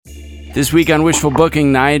This week on Wishful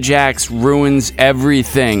Booking, Nia Jax ruins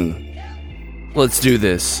everything. Let's do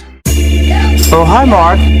this. Oh, hi,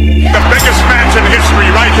 Mark. The biggest match in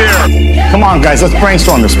history right here. Come on, guys, let's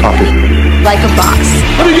brainstorm this puppy. Like a boss.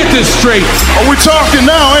 Let me get this straight. Are we talking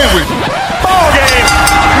now, ain't we? Ball game.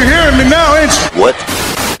 You're hearing me now, ain't you? What?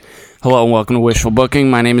 Hello and welcome to Wishful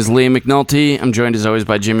Booking. My name is Liam McNulty. I'm joined as always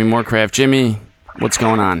by Jimmy Morecraft. Jimmy, what's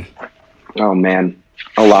going on? Oh, man.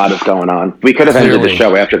 A lot is going on. We could have ended the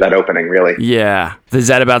show after that opening, really. Yeah. Is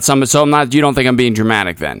that about something? So you don't think I'm being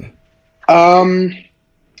dramatic then? No,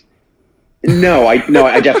 I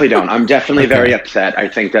definitely don't. I'm definitely very upset. I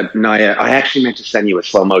think that Nia, I actually meant to send you a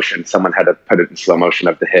slow motion. Someone had to put it in slow motion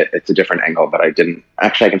of the hit. It's a different angle, but I didn't.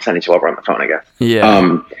 Actually, I can send it to you over on the phone, I guess.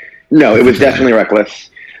 Yeah. No, it was definitely reckless.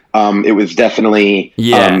 It was definitely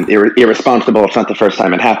irresponsible. It's not the first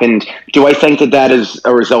time it happened. Do I think that is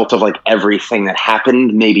a result of like everything that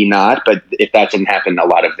happened? Maybe not. But if that didn't happen, a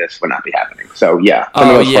lot of this would not be happening. So yeah, for the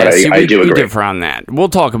most part, I do agree. We differ on that. We'll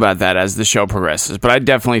talk about that as the show progresses. But I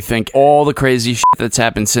definitely think all the crazy shit that's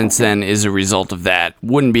happened since then is a result of that.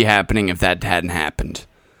 Wouldn't be happening if that hadn't happened.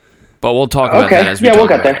 But we'll talk about that as we talk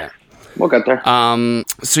about that. We'll get there.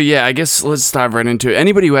 So yeah, I guess let's dive right into it.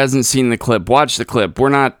 Anybody who hasn't seen the clip, watch the clip. We're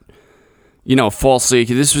not, falsely.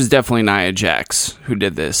 This was definitely Nia Jax who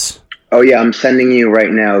did this. Oh yeah, I'm sending you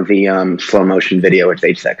right now the slow motion video. It's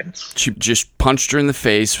 8 seconds. She just punched her in the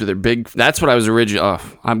face with her big. That's what I was originally.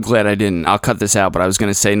 Oh, I'm glad I didn't. I'll cut this out. But I was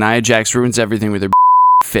gonna say Nia Jax ruins everything with her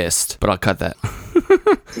fist. But I'll cut that.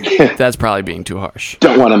 That's probably being too harsh.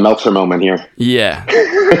 Don't want a Meltzer moment here. Yeah.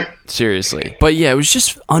 Seriously. But yeah, it was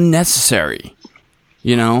just unnecessary.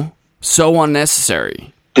 So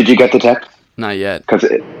unnecessary. Did you get the text? Not yet. Because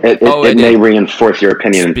it may reinforce your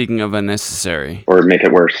opinion. Speaking of unnecessary. Or make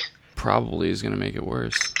it worse. Probably is going to make it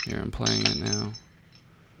worse. Here, I'm playing it now.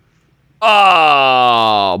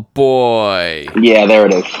 Oh, boy. Yeah, there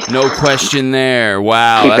it is. No question there.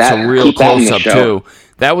 Wow, that's a real close-up, too.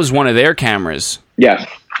 That was one of their cameras. Yes.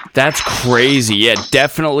 That's crazy. Yeah,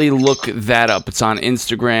 definitely look that up. It's on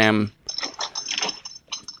Instagram.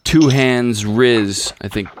 Two Hands Riz, I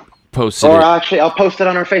think, posted it. Or actually, I'll post it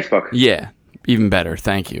on our Facebook. Yeah, even better.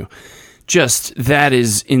 Thank you. Just, that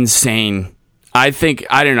is insane. I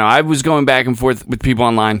don't know. I was going back and forth with people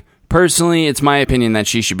online. Personally, it's my opinion that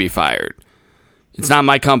she should be fired. It's not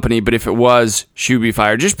my company, but if it was, she would be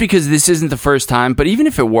fired. Just because this isn't the first time, but even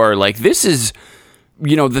if it were, this is...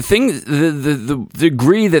 the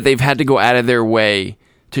degree that they've had to go out of their way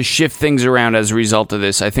to shift things around as a result of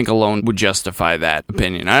this, I think alone would justify that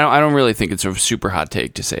opinion. I don't really think it's a super hot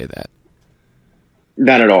take to say that.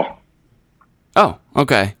 Not at all. Oh,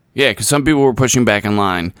 okay. Yeah, because some people were pushing back in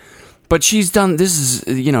line. But she's done this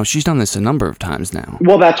a number of times now.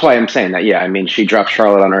 Well, that's why I'm saying that, yeah. I mean, she dropped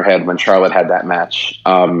Charlotte on her head when Charlotte had that match.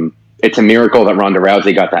 It's a miracle that Ronda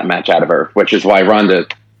Rousey got that match out of her, which is why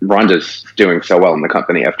Ronda's doing so well in the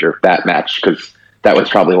company after that match, because that was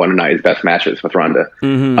probably one of Nia's best matches with Ronda.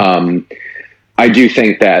 Mm-hmm. I do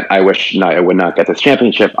think that I wish Nia would not get this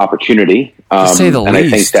championship opportunity. To say the least. I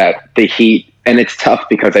think that the heat, and it's tough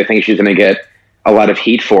because I think she's going to get a lot of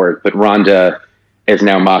heat for it, but Ronda is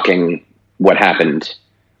now mocking what happened.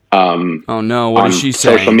 Oh no, what is she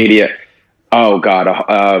saying? Social media. Oh God.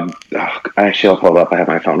 Actually, I'll pull it up. I have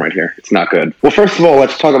my phone right here. It's not good. Well, first of all,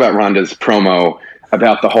 let's talk about Ronda's promo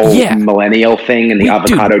about the whole millennial thing and the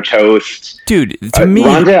avocado toast. Dude, to me,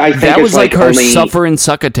 Ronda, I think that was like her suffer and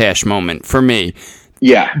succotash moment for me.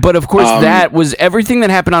 Yeah. But of course, that was everything that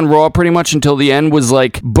happened on Raw pretty much until the end was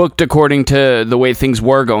booked according to the way things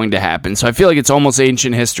were going to happen. So I feel like it's almost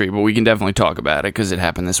ancient history, but we can definitely talk about it because it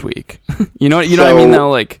happened this week. You know what I mean,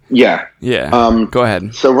 though? Yeah. Yeah. Go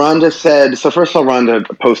ahead. So Ronda said, first of all, Ronda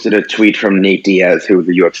posted a tweet from Nate Diaz, who was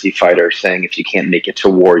a UFC fighter, saying, if you can't make it to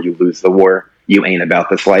war, you lose the war. You ain't about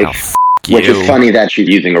this life. Which is funny that she's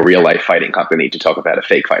using a real life fighting company to talk about a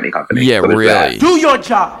fake fighting company. Yeah, really. Do your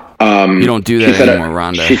job. You don't do that anymore,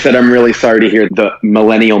 Ronda. She said, I'm really sorry to hear the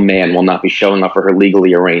millennial man will not be showing up for her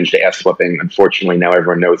legally arranged ass whooping. Unfortunately, now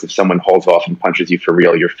everyone knows if someone hauls off and punches you for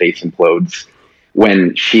real, your face implodes.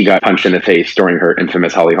 When she got punched in the face during her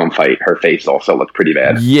infamous Holly Holm fight, her face also looked pretty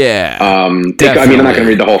bad. Yeah. I'm not going to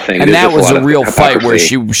read the whole thing. And that was a real fight where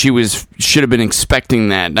she should have been expecting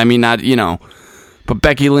that. I mean, not, but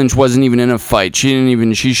Becky Lynch wasn't even in a fight.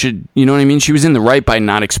 She should, you know what I mean? She was in the right by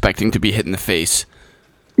not expecting to be hit in the face.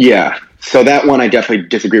 Yeah. So that one I definitely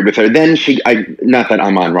disagreed with her. Then not that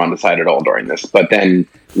I'm on Ronda's side at all during this, but then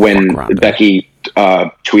when Becky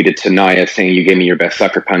tweeted to Nia saying, you gave me your best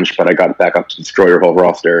sucker punch, but I got it back up to destroy your whole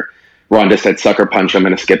roster, Ronda said, sucker punch, I'm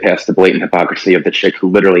going to skip past the blatant hypocrisy of the chick who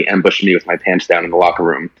literally ambushed me with my pants down in the locker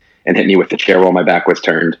room and hit me with the chair while my back was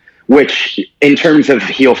turned. which in terms of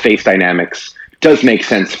heel face dynamics does make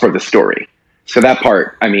sense for the story. So that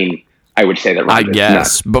part, I mean, I would say that Ronda I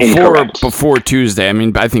guess is not incorrect. before Tuesday. I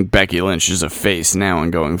mean, I think Becky Lynch is a face now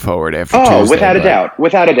and going forward after Tuesday. Oh,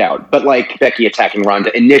 without a doubt. But like Becky attacking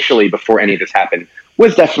Ronda initially before any of this happened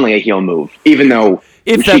was definitely a heel move, even though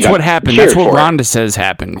if she that's got what happened, cheered that's what for it. Ronda says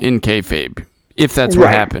happened in kayfabe. If that's what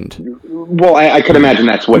Right. happened. Well, I could imagine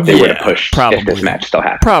that's what they would have pushed probably. if this match still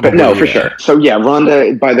happened. Probably, but no, for yeah. sure. So yeah,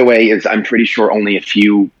 Ronda, by the way, is I'm pretty sure only a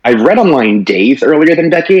few. I read online days earlier than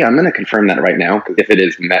Becky. I'm going to confirm that right now because if it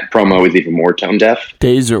is, then that promo is even more tone deaf.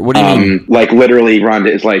 Days or what do you mean? Like literally,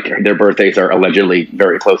 Ronda is like their birthdays are allegedly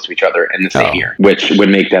very close to each other in the same year, which would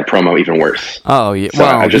make that promo even worse. Oh yeah. So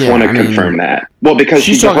well, I just want to confirm that. Well, because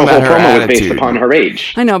she's the talking whole about her promo was based attitude. upon her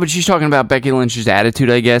age. I know, but she's talking about Becky Lynch's attitude,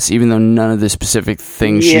 I guess, even though none of the specific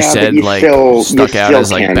things she Yeah, but said you like still stuck out can.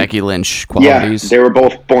 as like Becky Lynch Yeah, qualities. they were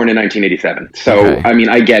both born in 1987. So, Okay. I mean,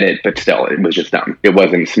 I get it, but still, it was just dumb. It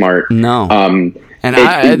wasn't smart. No. And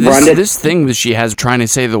Ronda- this thing that she has trying to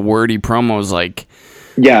say the wordy promos, like,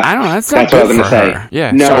 yeah, I don't know, that's not what I good was for gonna say. her.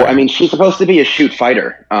 Yeah, no, sorry. I mean, she's supposed to be a shoot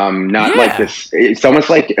fighter, not Yeah. like this. It's almost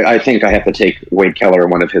like I think I have to take Wade Keller,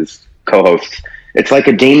 one of his co-hosts. It's like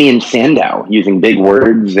a Damian Sandow using big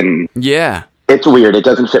words, and yeah. it's weird. It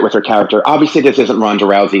doesn't fit with her character. Obviously, this isn't Ronda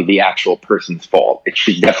Rousey, the actual person's fault.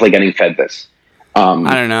 She's definitely getting fed this. I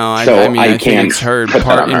don't know. So I mean, I think can't it's her put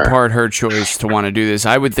that on her. in part her choice to want to do this.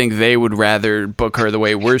 I would think they would rather book her the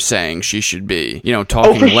way we're saying she should be. You know, Oh,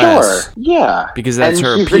 talking for less. sure. Yeah. Because that's and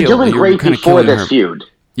her she's appeal. been doing You're great kinda before killing this her. feud,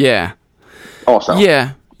 Yeah. also.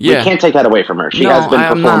 Yeah. We Yeah. can't take that away from her. She has been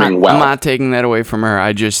performing well. I'm not taking that away from her.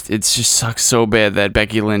 It just sucks so bad that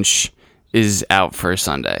Becky Lynch is out for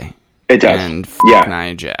Sunday. It does. And Yeah.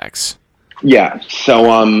 Nia Jax. Yeah.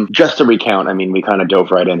 So, just to recount, I mean, we kind of dove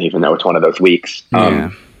right in, even though it's one of those weeks. Yeah.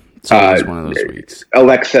 It's always one of those weeks.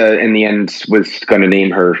 Alexa, in the end, was going to name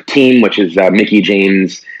her team, which is Mickey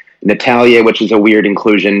James, Natalia, which is a weird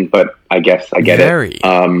inclusion, but I guess I get Very.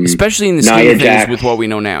 it. Especially in the Nia scheme of things Jax. with what we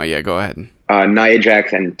know now. Yeah, go ahead. Nia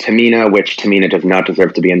Jax and Tamina, which Tamina does not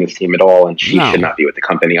deserve to be in this team at all, and she No. should not be with the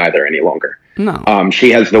company either any longer. No. She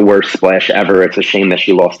has the worst splash ever. It's a shame that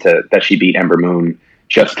that she beat Ember Moon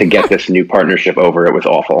just to get this new partnership over. It was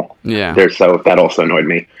awful. Yeah. So that also annoyed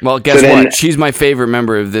me. Well, guess So then- what? She's my favorite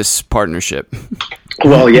member of this partnership.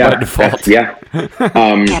 Well, yeah, By default. yeah.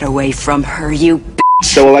 Get away from her, you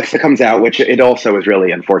So Alexa comes out, which it also is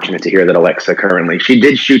really unfortunate to hear that Alexa she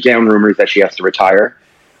did shoot down rumors that she has to retire.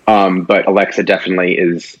 But Alexa definitely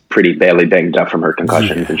is pretty badly banged up from her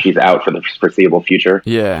concussions, and she's out for the foreseeable future.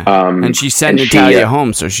 Yeah. And she sent and Natalia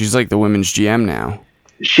home, so she's like the women's GM now.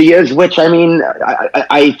 She is, which, I mean,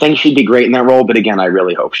 I think she'd be great in that role, but again, I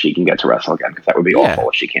really hope she can get to wrestle again, because that would be awful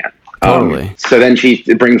if she can't. Totally. So then she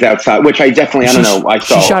brings out, which I definitely, I don't know, I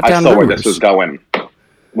shot down saw where rumors. this was going.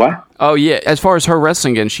 What? Oh, yeah. As far as her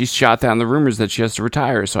wrestling again, she shot down the rumors that she has to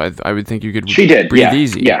retire, so I would think you could She did, breathe yeah,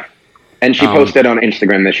 easy. yeah. And she posted on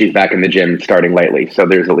Instagram that she's back in the gym starting lately, so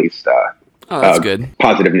there's at least that's good.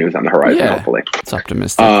 Positive news on the horizon, Yeah. hopefully. It's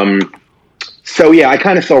optimistic. So yeah, I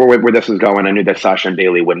kind of saw where this was going. I knew that Sasha and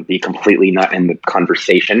Bailey wouldn't be completely not in the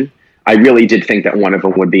conversation. I really did think that one of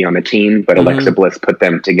them would be on the team, but Alexa Bliss put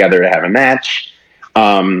them together to have a match.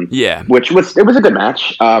 Yeah. Which was a good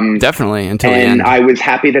match. Definitely, until the And end. I was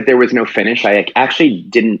happy that there was no finish. I actually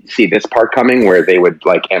didn't see this part coming where they would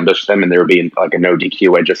like ambush them and there would be like a no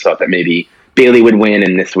DQ. I just thought that maybe Bailey would win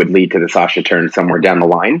and this would lead to the Sasha turn somewhere down the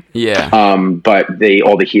line. Yeah. But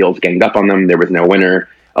all the heels ganged up on them. There was no winner.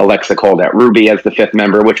 Alexa called out Ruby as the fifth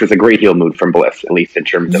member, which was a great heel move from Bliss, at least in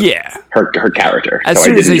terms of her character. So I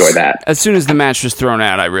did enjoy that. As soon as the match was thrown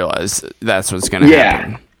out, I realized that's what's going to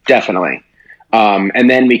happen. Yeah, definitely. And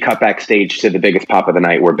then we cut backstage to the biggest pop of the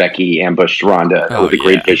night where Becky ambushed Ronda. It was a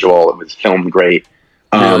great visual. It was filmed great.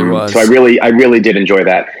 Really was. So I really did enjoy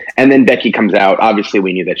that. And then Becky comes out. Obviously,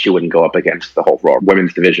 we knew that she wouldn't go up against the whole Raw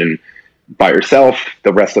women's division by herself.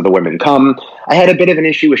 The rest of the women come. I had a bit of an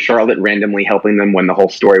issue with Charlotte randomly helping them when the whole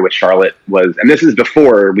story with Charlotte was, and this is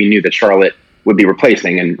before we knew that Charlotte would be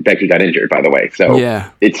replacing, and Becky got injured, by the way. So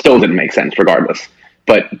it still didn't make sense regardless.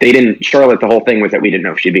 But they didn't, Charlotte, the whole thing was that we didn't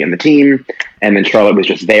know if she'd be in the team, and then Charlotte was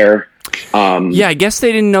just there. Yeah, I guess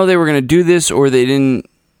they didn't know they were going to do this, or they didn't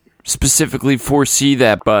specifically foresee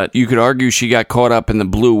that, but you could argue she got caught up in the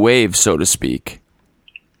blue wave, so to speak.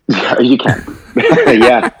 You can.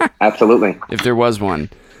 Yeah, absolutely. If there was one.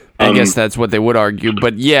 I guess that's what they would argue.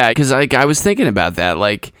 But yeah, because I was thinking about that.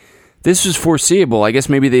 Like, this was foreseeable. I guess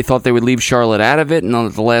maybe they thought they would leave Charlotte out of it, and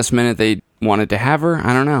at the last minute they wanted to have her.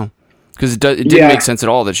 I don't know. Because it didn't make sense at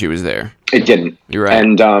all that she was there. It didn't. You're right.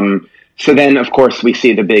 And So then, of course, we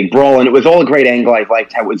see the big brawl, and it was all a great angle. I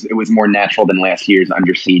liked how it was more natural than last year's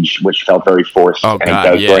Under Siege, which felt very forced. Oh, and God, it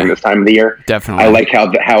does yeah. during this time of the year. Definitely. I like how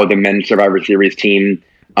the men's Survivor Series team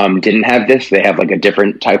didn't have this. They have like a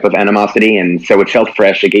different type of animosity, and so it felt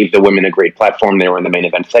fresh. It gave the women a great platform. They were in the main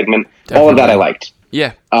event segment. Definitely. All of that I liked.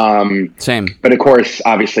 Yeah. Same. But of course,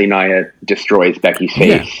 obviously, Nia destroys Becky's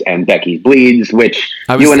face, and Becky bleeds, which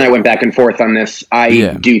you and I went back and forth on this.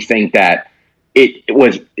 I do think that it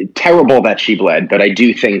was terrible that she bled, but I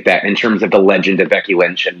do think that in terms of the legend of Becky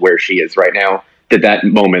Lynch and where she is right now, that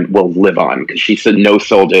moment will live on, because she said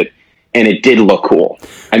no-sold it, and it did look cool.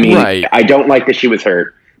 I mean, I don't like that she was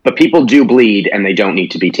hurt, but people do bleed, and they don't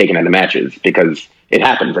need to be taken out of matches, because it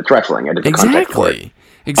happens. It's wrestling. It is a contact sport.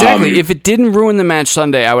 Exactly. If it didn't ruin the match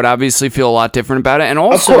Sunday, I would obviously feel a lot different about it. And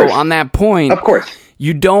also, on that point, of course,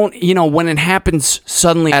 you don't, when it happens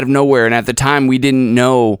suddenly out of nowhere, and at the time we didn't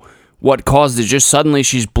know what caused it, just suddenly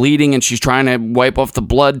she's bleeding and she's trying to wipe off the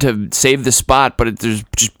blood to save the spot, but there's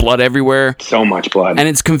just blood everywhere. So much blood. And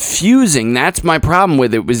it's confusing. That's my problem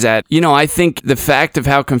with it, was that, I think the fact of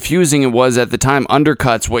how confusing it was at the time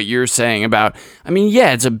undercuts what you're saying about,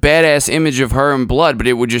 it's a badass image of her in blood, but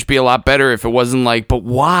it would just be a lot better if it wasn't like, but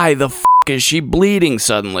why the is she bleeding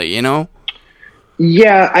suddenly,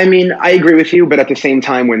 Yeah, I agree with you, but at the same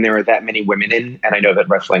time, when there are that many women in, and I know that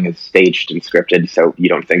wrestling is staged and scripted, so you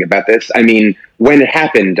don't think about this. When it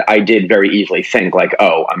happened, I did very easily think, like,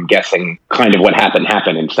 oh, I'm guessing kind of what happened,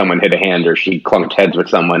 and someone hit a hand, or she clunked heads with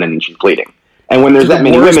someone, and she's bleeding. And when there's that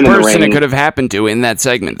many women in the ring... The worst person it could have happened to in that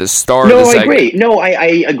segment, the star of the segment. No, I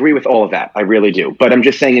agree. No, I agree with all of that. I really do. But I'm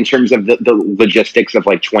just saying, in terms of the logistics of,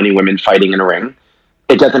 like, 20 women fighting in a ring,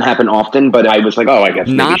 it doesn't happen often, but I was like, oh, I guess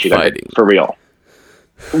maybe she got it for real.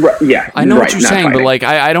 Right, yeah, I know what you're saying, but like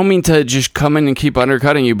I don't mean to just come in and keep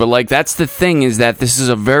undercutting you, but like that's the thing, is that this is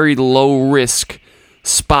a very low risk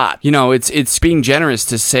spot. It's being generous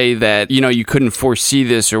to say that you couldn't foresee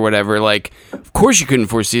this or whatever. Like, of course you couldn't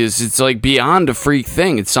foresee this. It's like beyond a freak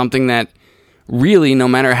thing. It's something that really, no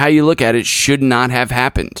matter how you look at it, should not have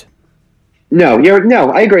happened. No,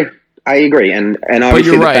 I agree. And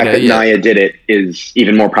obviously the fact that Nia did it is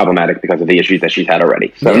even more problematic because of the issues that she's had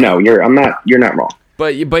already. So no, you're not wrong.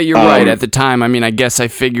 But you're right. At the time, I guess I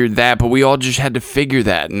figured that, but we all just had to figure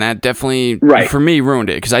that, and that definitely, for me, ruined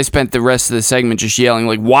it, because I spent the rest of the segment just yelling,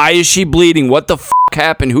 like, why is she bleeding? What the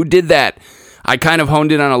happened? Who did that? I kind of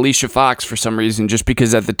honed in on Alicia Fox for some reason, just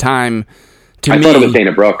because at the time, I thought it was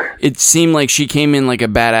Dana Brooke. It seemed like she came in like a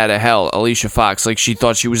bat out of hell, Alicia Fox, like she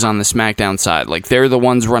thought she was on the SmackDown side. Like, they're the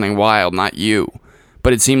ones running wild, not you.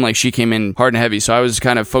 But it seemed like she came in hard and heavy, so I was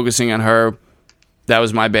kind of focusing on her. That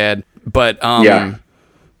was my bad. But,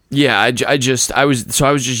 yeah, I was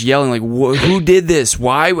just yelling, like, who did this?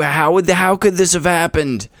 Why? How could this have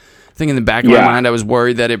happened? I think in the back of my mind, I was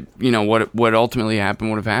worried that it, what ultimately happened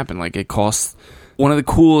would have happened. Like, it cost one of the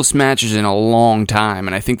coolest matches in a long time,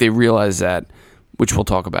 and I think they realized that, which we'll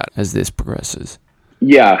talk about as this progresses.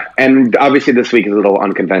 Yeah, and obviously this week is a little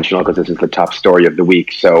unconventional because this is the top story of the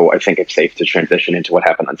week, so I think it's safe to transition into what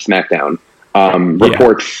happened on SmackDown.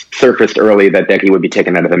 Reports surfaced early that Becky would be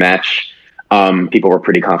taken out of the match. People were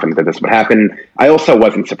pretty confident that this would happen. I also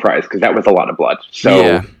wasn't surprised because that was a lot of blood.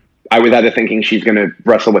 So I was either thinking she's going to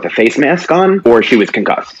wrestle with a face mask on, or she was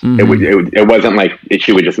concussed. Mm-hmm. It wasn't like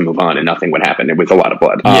she would just move on and nothing would happen. It was a lot of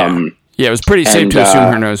blood. Yeah, it was pretty safe to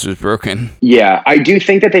assume her nose was broken. Yeah, I do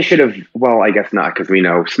think that they should have, well, I guess not, because we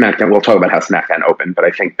know SmackDown, we'll talk about how SmackDown opened, but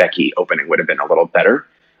I think Becky opening would have been a little better.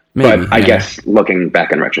 Maybe, but I guess looking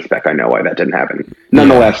back in retrospect, I know why that didn't happen.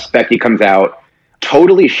 Nonetheless, Becky comes out,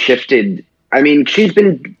 totally shifted. She's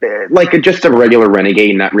been like just a regular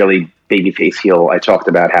renegade, not really babyface heel. I talked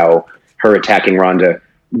about how her attacking Ronda,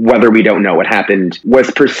 whether we don't know what happened,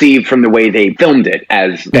 was perceived from the way they filmed it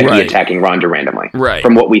as Becky attacking Ronda randomly. Right.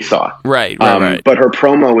 From what we saw. Right. But her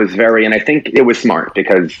promo was very, and I think it was smart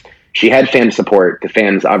because she had fan support. The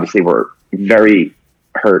fans obviously were very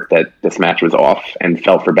hurt that this match was off and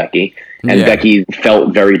felt for Becky. And Becky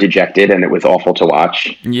felt very dejected, and it was awful to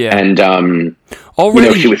watch. Yeah. And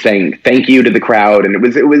already, she was saying thank you to the crowd, and it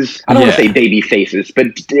was I don't want to say baby faces, but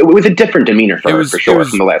it was a different demeanor for her, for sure,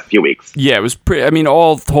 from the last few weeks. Yeah, it was pretty.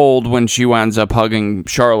 All told, when she winds up hugging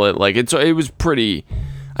Charlotte, like it was pretty.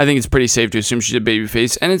 I think it's pretty safe to assume she's a baby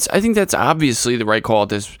face, and I think that's obviously the right call at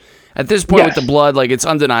this point with the blood. Like, it's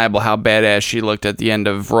undeniable how badass she looked at the end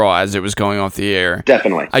of Raw as it was going off the air.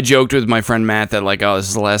 Definitely. I joked with my friend Matt that, like, oh, this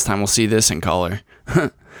is the last time we'll see this in color.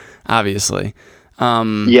 Obviously.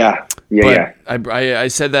 I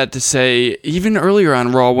said that to say, even earlier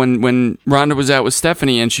on Raw, when Ronda was out with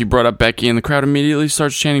Stephanie and she brought up Becky, and the crowd immediately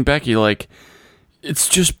starts chanting Becky, like, it's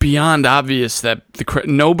just beyond obvious that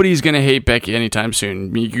nobody's going to hate Becky anytime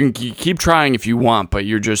soon. You can keep trying if you want, but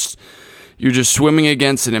you're just swimming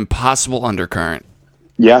against an impossible undercurrent.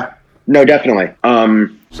 Yeah. No, definitely.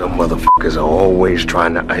 Some motherfuckers are always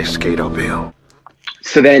trying to ice skate uphill.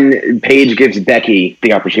 So then Paige gives Becky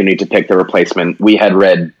the opportunity to pick the replacement. We had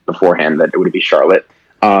read beforehand that it would be Charlotte.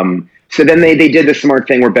 So then they did the smart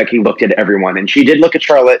thing where Becky looked at everyone, and she did look at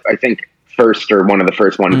Charlotte, I think, first or one of the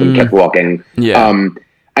first ones, and kept walking. Yeah.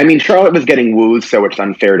 I mean, Charlotte was getting woos, so it's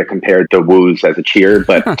unfair to compare the woos as a cheer.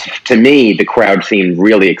 But to me, the crowd seemed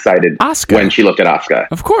really excited when she looked at Asuka.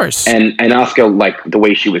 Of course. And Asuka, like the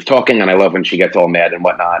way she was talking, and I love when she gets all mad and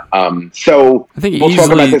whatnot. So I think we'll talk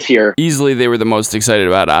about this here. Easily, they were the most excited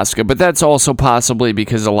about Asuka, but that's also possibly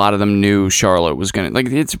because a lot of them knew Charlotte was going to. Like,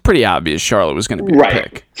 it's pretty obvious Charlotte was going to be the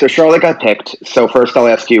pick. So Charlotte got picked. So first, I'll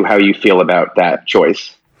ask you how you feel about that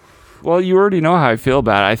choice. Well, you already know how I feel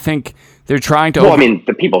about it. I think they're trying to... Well, I mean,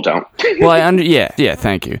 the people don't. Well, yeah,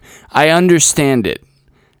 thank you. I understand it.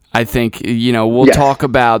 I think, we'll talk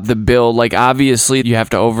about the build. Like, obviously, you have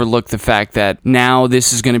to overlook the fact that now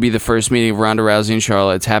this is going to be the first meeting of Ronda Rousey and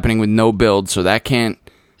Charlotte. It's happening with no build, so that can't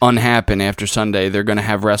unhappen after Sunday. They're going to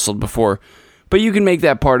have wrestled before. But you can make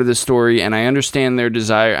that part of the story, and I understand their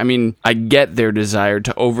desire. I mean, I get their desire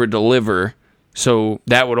to over-deliver. So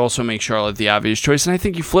that would also make Charlotte the obvious choice. And I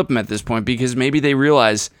think you flip them at this point because maybe they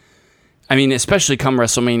realize, I mean, especially come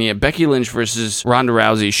WrestleMania, Becky Lynch versus Ronda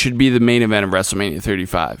Rousey should be the main event of WrestleMania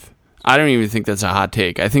 35. I don't even think that's a hot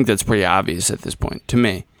take. I think that's pretty obvious at this point, to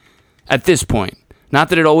me. At this point. Not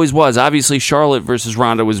that it always was. Obviously, Charlotte versus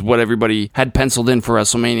Ronda was what everybody had penciled in for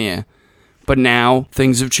WrestleMania. But now,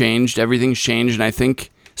 things have changed. Everything's changed. And I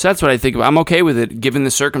think, so that's what I think. I'm okay with it, given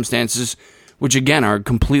the circumstances, which, again, are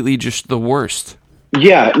completely just the worst.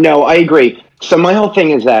 Yeah, no, I agree. So my whole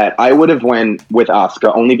thing is that I would have went with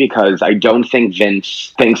Asuka only because I don't think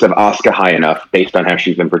Vince thinks of Asuka high enough based on how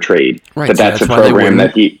she's been portrayed. Right, But that's a program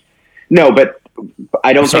that he... No, but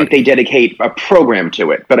I don't think they dedicate a program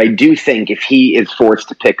to it. But I do think if he is forced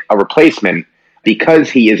to pick a replacement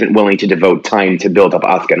because he isn't willing to devote time to build up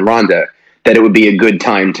Asuka and Ronda, that it would be a good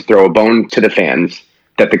time to throw a bone to the fans,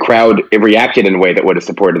 that the crowd reacted in a way that would have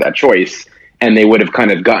supported that choice, and they would have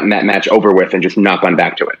kind of gotten that match over with and just not gone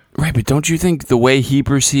back to it. Right, but don't you think the way he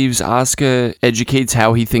perceives Asuka educates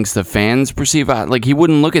how he thinks the fans perceive Asuka? Like, he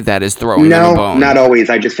wouldn't look at that as throwing them a bone. No, not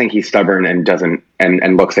always. I just think he's stubborn and doesn't,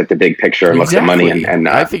 and looks at the big picture and looks at money. And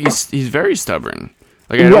I think he's very stubborn.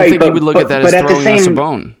 Like, I don't think he would look at that as throwing us a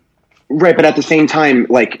bone. Right, but at the same time,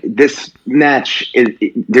 like, this match,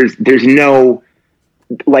 there's no...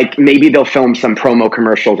 Like, maybe they'll film some promo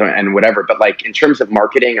commercials and whatever, but like in terms of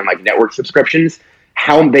marketing and like network subscriptions,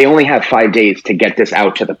 how they only have 5 days to get this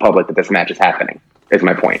out to the public that this match is happening, is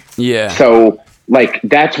my point. Yeah. So like,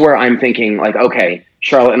 that's where I'm thinking like, okay,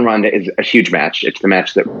 Charlotte and Ronda is a huge match. It's the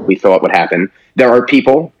match that we thought would happen. There are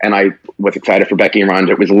people, and I was excited for Becky and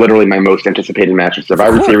Ronda. It was literally my most anticipated match of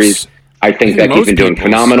Survivor Series. I think Becky's been doing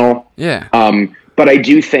phenomenal. Yeah. But I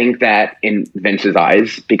do think that in Vince's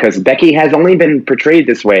eyes, because Becky has only been portrayed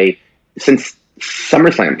this way since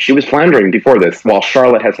SummerSlam. She was floundering before this, while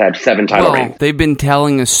Charlotte has had 7 title reigns. They've been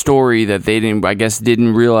telling a story that they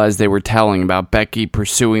didn't realize they were telling about Becky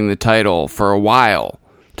pursuing the title for a while,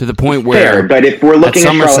 to the point where Fair, but if we're looking at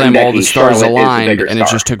SummerSlam, Becky, all the stars Charlotte aligned, and it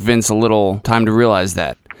just took Vince a little time to realize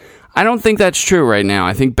that. I don't think that's true right now.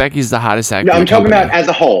 I think Becky's the hottest actor. No, I'm talking about as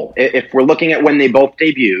a whole. If we're looking at when they both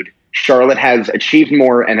debuted, Charlotte has achieved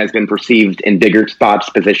more and has been perceived in bigger spots,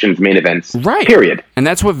 positions, main events. Right. Period. And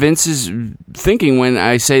that's what Vince is thinking when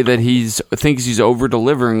I say that thinks he's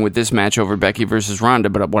over-delivering with this match over Becky versus Ronda.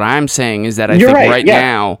 But what I'm saying is that I think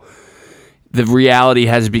now the reality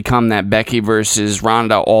has become that Becky versus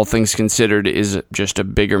Ronda, all things considered, is just a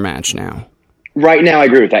bigger match now. Right now, I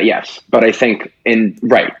agree with that, yes. But I think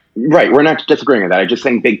Right, we're not disagreeing with that. I just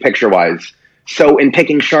think big picture-wise. So in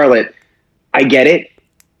picking Charlotte, I get it.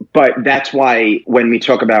 But that's why when we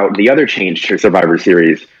talk about the other change to Survivor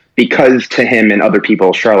Series, because to him and other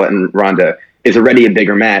people, Charlotte and Ronda is already a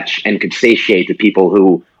bigger match and could satiate the people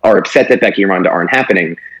who are upset that Becky and Ronda aren't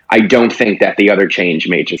happening, I don't think that the other change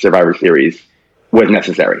made to Survivor Series was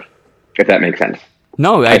necessary, if that makes sense.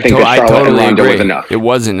 No, I think that Charlotte and Ronda was enough. It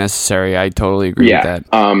wasn't necessary. I totally agree with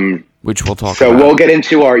that. Which we'll talk about. So we'll get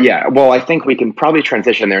into our, I think we can probably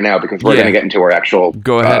transition there now because we're going to get into our actual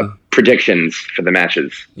predictions for the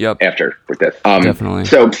matches after with this. Definitely.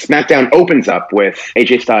 So SmackDown opens up with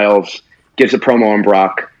AJ Styles gives a promo on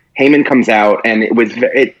Brock. Heyman comes out and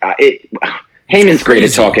Heyman's great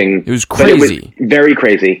at talking. It was crazy. It was very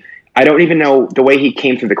crazy. I don't even know the way he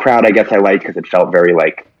came through the crowd. I guess I liked because it felt very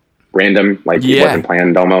like random, like he wasn't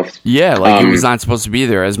planned almost. Yeah, like he was not supposed to be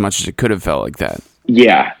there as much as it could have felt like that.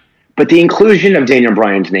 Yeah, but the inclusion of Daniel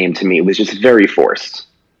Bryan's name to me was just very forced,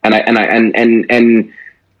 and I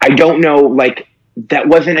don't know, like that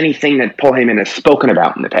wasn't anything that Paul Heyman has spoken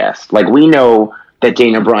about in the past. Like we know that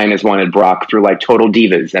Daniel Bryan has wanted Brock through like Total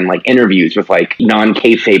Divas and like interviews with like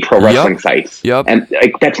non-kayfabe pro wrestling sites, and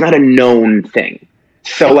like that's not a known thing.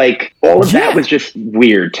 So like all of that was just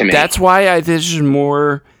weird to me. That's why this is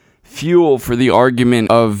more fuel for the argument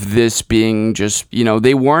of this being just,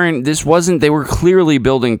 they were clearly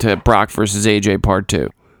building to Brock versus AJ Part 2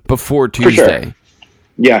 before Tuesday. Sure.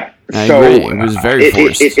 Yeah. I so agree. It was very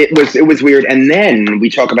forced. It was weird. And then we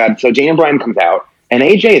talk about, so Daniel Bryan comes out, and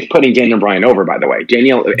AJ is putting Daniel Bryan over, by the way.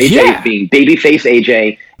 AJ is being babyface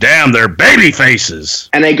AJ. Damn, they're baby faces.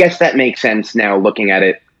 And I guess that makes sense now looking at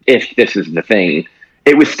it, if this is the thing.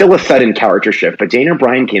 It was still a sudden character shift, but Daniel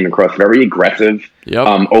Bryan came across very aggressive,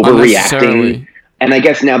 overreacting. And I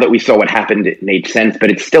guess now that we saw what happened, it made sense, but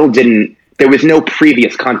it still didn't. There was no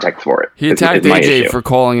previous context for it. He attacked AJ for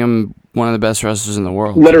calling him one of the best wrestlers in the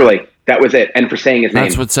world. Literally, that was it. And for saying his name.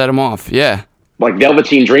 That's what set him off, yeah. Like,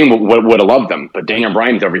 Velveteen Dream would have loved him, but Daniel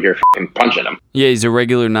Bryan's over here fucking punching him. Yeah, he's a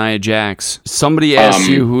regular Nia Jax. Somebody asks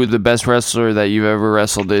you who the best wrestler that you've ever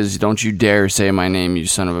wrestled is, don't you dare say my name, you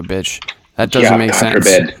son of a bitch. That doesn't make sense.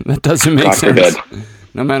 Forbid. That doesn't make sense.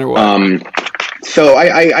 No matter what. So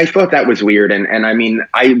I thought that was weird, and I mean,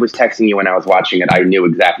 I was texting you when I was watching it. I knew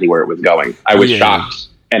exactly where it was going. I was shocked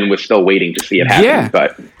and was still waiting to see it happen.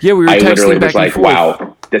 But we were I texting literally back was like, and forth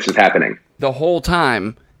wow, this is happening. The whole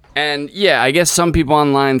time. And yeah, I guess some people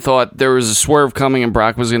online thought there was a swerve coming and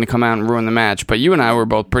Brock was going to come out and ruin the match. But you and I were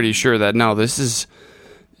both pretty sure that, no, this is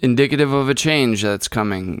indicative of a change that's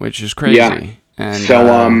coming, which is crazy. Yeah. And, so,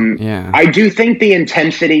 I do think the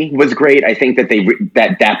intensity was great. I think that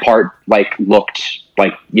that part, like, looked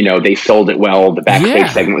like, they sold it well. The backstage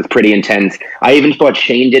segment was pretty intense. I even thought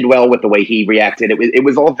Shane did well with the way he reacted. It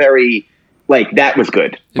was all very, like, that was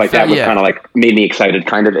good. Like, that was kind of, like, made me excited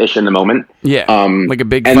kind of ish in the moment. Yeah, like a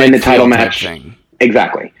big and then the title match thing.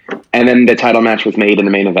 Exactly. And then the title match was made in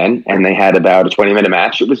the main event, and they had about a 20-minute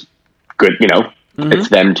match. It was good, It's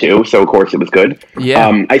them too, so of course it was good.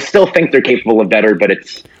 Yeah. I still think they're capable of better, but I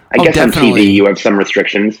guess definitely. on TV you have some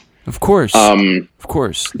restrictions. Of course. Of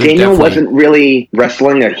course. Daniel wasn't really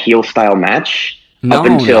wrestling a heel style match up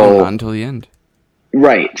until not until the end.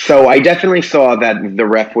 Right. So I definitely saw that the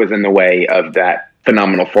ref was in the way of that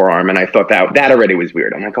phenomenal forearm, and I thought that already was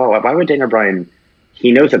weird. I'm like, oh, why would Daniel Bryan?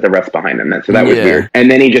 He knows that the ref's behind him, so that was weird.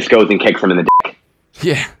 And then he just goes and kicks him in the dick.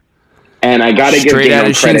 Yeah. And I got to give Daniel out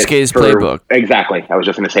of credit Shinsuke's for playbook. Exactly. I was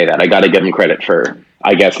just going to say that. I got to give him credit for,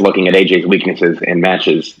 I guess, looking at AJ's weaknesses in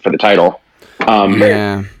matches for the title.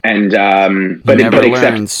 Yeah. And but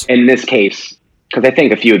except in this case, because I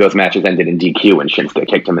think a few of those matches ended in DQ when Shinsuke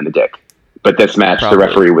kicked him in the dick. But this match, the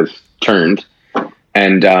referee was turned,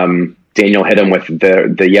 and Daniel hit him with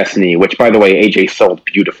the yes knee, which, by the way, AJ sold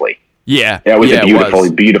beautifully. Yeah. It was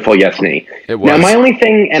a beautiful yes knee. It was. Now, my only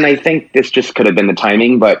thing, and I think this just could have been the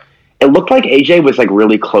timing, but it looked like AJ was like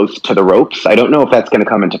really close to the ropes. I don't know if that's going to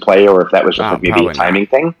come into play or if that was just like maybe a timing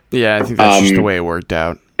thing. Yeah, I think that's just the way it worked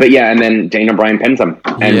out. But yeah, and then Daniel Bryan pins him.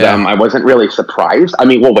 And I wasn't really surprised. I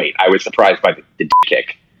mean, I was surprised by the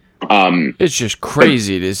kick. It's just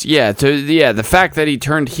crazy. The fact that he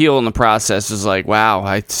turned heel in the process is like, wow,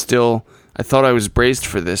 I thought I was braced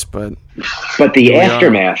for this, but the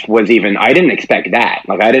aftermath was even, I didn't expect that.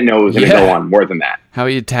 Like, I didn't know it was going to go on more than that. How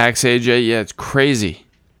he attacks AJ, it's crazy.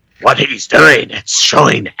 What he's doing, it's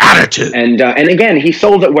showing attitude. And again, he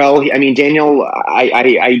sold it well. Daniel,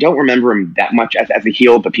 I don't remember him that much as a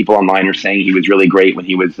heel, but people online are saying he was really great when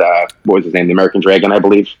he was, what was his name, the American Dragon, I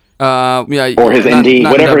believe. Or his indie,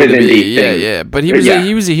 whatever WWE, his indie thing. Yeah. But he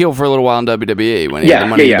was a heel for a little while in WWE when he had the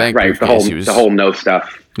Money in the Bank briefcase. The whole no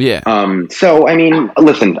stuff. Yeah. So, I mean,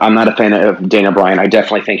 listen, I'm not a fan of Daniel Bryan. I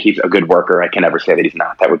definitely think he's a good worker. I can never say that he's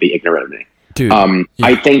not. That would be ignorant of me. Dude.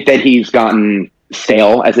 I think that he's gotten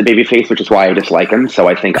stale as a babyface, which is why I dislike him. So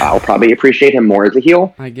I think I'll probably appreciate him more as a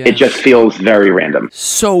heel. I guess. It just feels very random.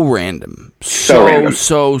 So random. So random.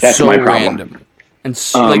 That's my random. And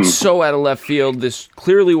so out of left field. This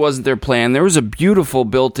clearly wasn't their plan. There was a beautiful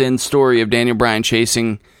built-in story of Daniel Bryan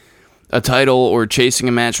chasing a title or chasing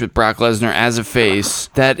a match with Brock Lesnar as a face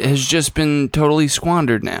that has just been totally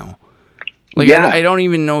squandered now. I don't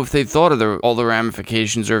even know if they thought of all the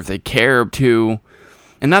ramifications or if they care to.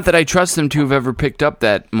 And not that I trust them to have ever picked up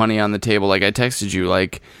that money on the table, like I texted you,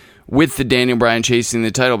 with the Daniel Bryan chasing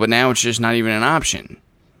the title, but now it's just not even an option.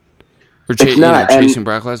 Or It's not, chasing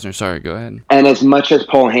Brock Lesnar. Sorry, go ahead. And as much as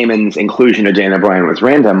Paul Heyman's inclusion of Daniel Bryan was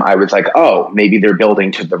random, I was like, oh, maybe they're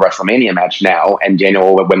building to the WrestleMania match now, and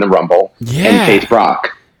Daniel will win the Rumble and face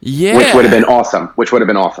Brock. Yeah. Which would have been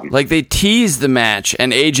awesome. Like, they teased the match,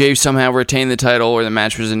 and AJ somehow retained the title, or the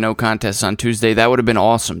match was a no contest on Tuesday. That would have been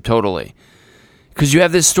awesome, totally. Because you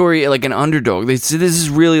have this story like an underdog. This is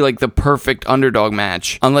really like the perfect underdog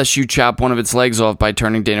match, unless you chop one of its legs off by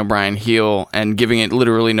turning Daniel Bryan heel and giving it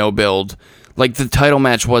literally no build. Like, the title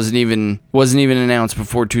match wasn't even announced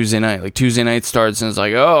before Tuesday night. Like, Tuesday night starts and it's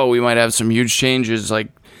like, oh, we might have some huge changes. Like,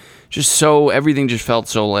 everything just felt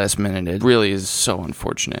so last minute. It really is so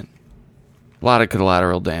unfortunate. A lot of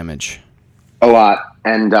collateral damage. A lot.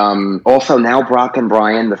 And also now Brock and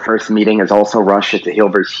Bryan, the first meeting is also rushed. It's a heel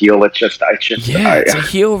versus heel. It's a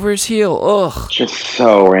heel versus heel. Ugh. Just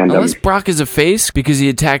so random. Unless Brock is a face because he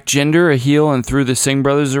attacked Jinder, a heel, and threw the Singh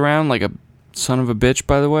brothers around like a son of a bitch,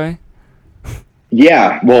 by the way.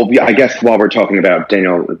 Yeah, well, I guess while we're talking about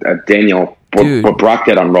Daniel, what Brock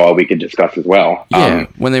did on Raw, we could discuss as well. Yeah,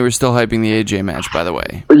 when they were still hyping the AJ match, by the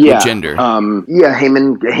way. Yeah, with Jinder.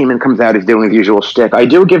 Heyman comes out, he's doing his usual shtick. I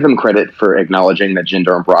do give him credit for acknowledging that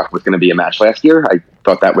Jinder and Brock was going to be a match last year. I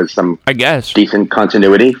thought that was some, decent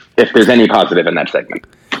continuity, if there's any positive in that segment.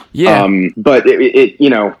 Yeah. But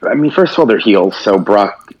first of all, they're heels, so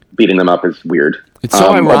Brock beating them up is weird. It's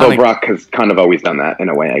so ironic. Although Brock has kind of always done that in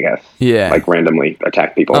a way, I guess. Yeah. Like randomly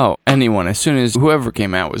attack people. Oh, anyone. As soon as whoever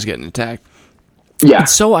came out was getting attacked. Yeah.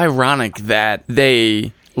 It's so ironic that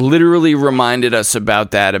they literally reminded us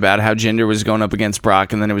about how Jinder was going up against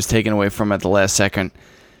Brock and then it was taken away from him at the last second.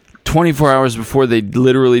 24 hours before they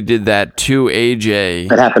literally did that to AJ.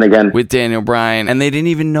 That happened again. With Daniel Bryan. And they didn't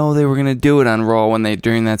even know they were going to do it on Raw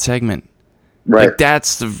during that segment. Right. Like,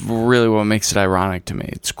 that's really what makes it ironic to me.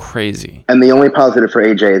 It's crazy. And the only positive for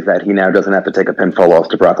AJ is that he now doesn't have to take a pinfall loss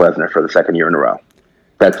to Brock Lesnar for the second year in a row.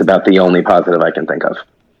 That's about the only positive I can think of.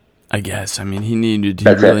 I guess. I mean, he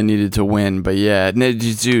really needed to win. But yeah,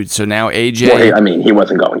 dude, so now AJ... Well, he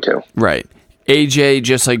wasn't going to. Right. AJ,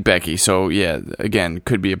 just like Becky. So yeah, again,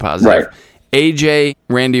 could be a positive. Right. AJ,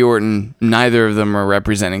 Randy Orton, neither of them are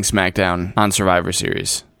representing SmackDown on Survivor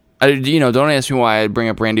Series. Don't ask me why I bring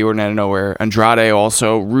up Randy Orton out of nowhere. Andrade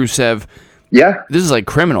also, Rusev. Yeah. This is like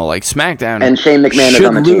criminal. Like, SmackDown and Shane McMahon should is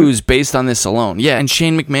on the lose team. Based on this alone. Yeah, and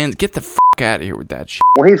Shane McMahon, get the out of here with that shit.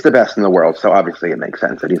 Well, he's the best in the world, so obviously it makes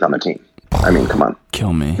sense that he's on the team. I mean, come on.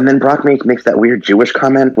 Kill me. And then Brock makes that weird Jewish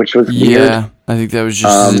comment, which was weird. Yeah, I think that was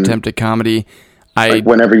just his attempt at comedy. Like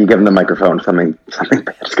whenever you give him the microphone, something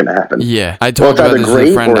bad's going to happen. Yeah, I talked about this with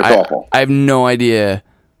a friend. Or it's awful. I have no idea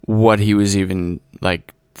what he was even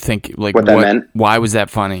like thinking. Like what that meant. Why was that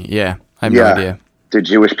funny? Yeah, I have no idea. Do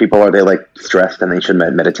Jewish people, are they like stressed and they should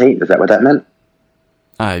meditate? Is that what that meant?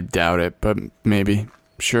 I doubt it, but maybe.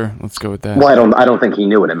 Sure, let's go with that. Well, I don't think he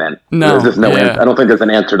knew what it meant. No, answer. I don't think there's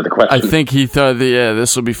an answer to the question. I think he thought that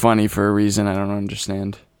this will be funny for a reason I don't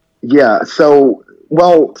understand. Yeah. So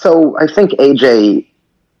I think AJ.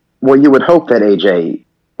 Well, you would hope that AJ.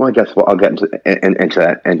 Well, I guess I'll get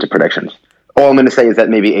into predictions. All I'm going to say is that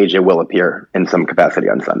maybe AJ will appear in some capacity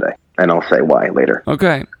on Sunday, and I'll say why later.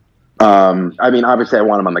 Okay. I mean, obviously, I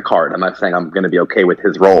want him on the card. I'm not saying I'm going to be okay with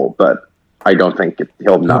his role, but I don't think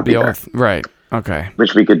he'll not be there. Right. Okay.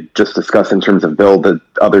 Which we could just discuss in terms of Bill, the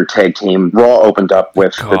other tag team. Raw opened up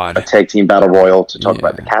with a tag team battle royal to talk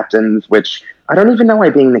about the captains, which I don't even know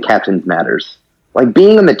why being the captains matters. Like,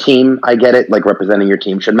 being on the team, I get it, like, representing your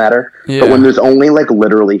team should matter. Yeah. But when there's only, like,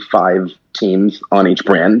 literally 5 teams on each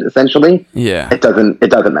brand, essentially, it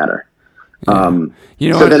doesn't matter.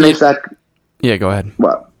 Yeah. Yeah, go ahead.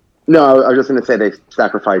 Well, no, I was just going to say they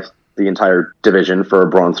sacrificed the entire division for a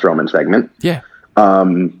Braun Strowman segment. Yeah.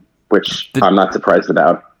 Which I'm not surprised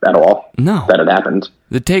about at all. No. That it happened.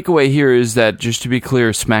 The takeaway here is that, just to be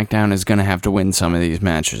clear, SmackDown is going to have to win some of these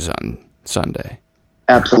matches on Sunday.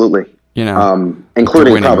 Absolutely.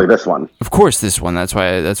 Including probably this one. Of course, this one. That's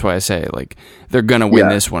why I say, like, they're going to win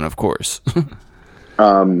this one, of course.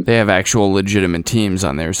 They have actual legitimate teams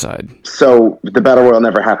on their side. So the Battle Royal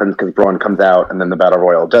never happens because Braun comes out, and then the Battle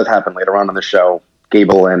Royal does happen later on in the show.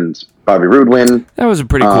 Gable and Bobby Roode win. That was a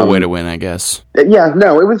pretty cool way to win, I guess. Yeah,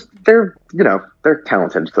 no, it was. They're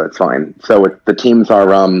talented, so that's fine. So the teams are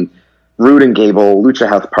Roode and Gable, Lucha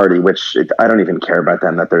House Party, which I don't even care about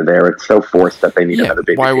them that they're there. It's so forced that they need another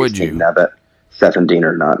big team now that Seth and Dean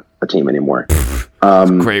are not a team anymore.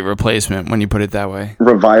 Great replacement when you put it that way.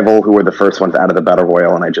 Revival, who were the first ones out of the Battle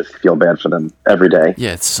Royal, and I just feel bad for them every day.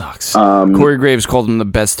 Yeah, it sucks. Corey Graves called them the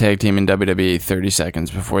best tag team in WWE 30 seconds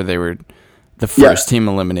before they were the first team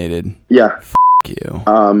eliminated. Yeah. you.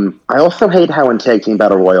 I also hate how in tag team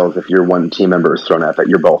battle royals, if your one team member is thrown out, that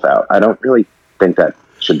you're both out. I don't really think that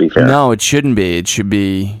should be fair. No, it shouldn't be. It should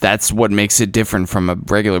be. That's what makes it different from a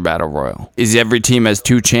regular battle royal. Is every team has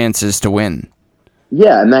 2 chances to win.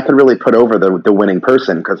 Yeah, and that could really put over the winning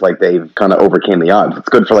person because like they've kind of overcame the odds. It's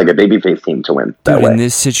good for like a babyface team to win that Dude, way. in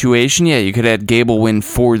this situation, yeah, you could have Gable win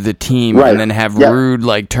for the team Right. and then have Yep. Rude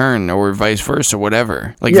like turn or vice versa,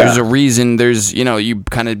 whatever. Like Yeah. there's a reason. There's you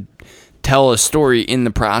kind of tell a story in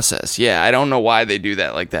the process. Yeah, I don't know why they do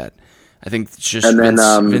that like that. I think it's just And then,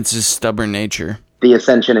 Vince's stubborn nature. The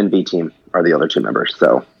Ascension and B Team are the other 2 members,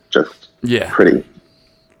 so just pretty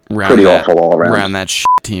Round awful all around. Round that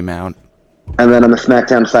team out. And then on the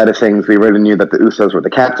SmackDown side of things, we already knew that the Usos were the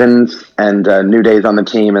captains, and New Day's on the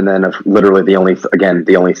team, and then literally the only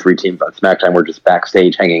 3 teams on SmackDown were just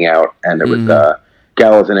backstage hanging out, and it was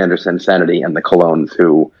Gallows and Anderson, Sanity, and the Colognes,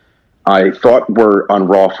 who I thought were on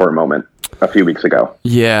Raw for a moment a few weeks ago.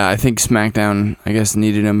 Yeah, I think SmackDown, I guess,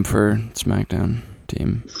 needed him for SmackDown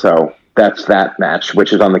team. So that's that match,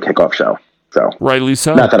 which is on the kickoff show. So Rightly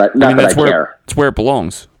so. Not that I care. It's where it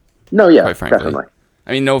belongs. No, yeah, quite frankly. definitely.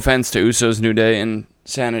 I mean, no offense to Usos, New Day, and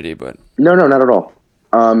Sanity, but No, not at all.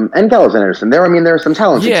 And Gallows and Anderson. There are some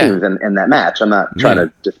talented teams in that match. I'm not trying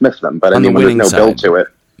to dismiss them, but On the when there's no winning build side. to it,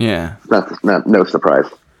 yeah. it's not no surprise.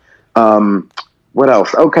 What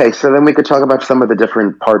else? Okay, so then we could talk about some of the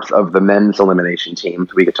different parts of the men's elimination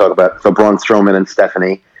teams. We could talk about Braun Strowman and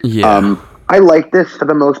Stephanie. Yeah. I liked this for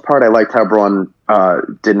the most part. I liked how Braun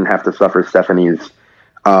didn't have to suffer Stephanie's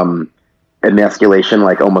emasculation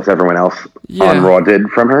like almost everyone else on Raw did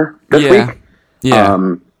from her this week.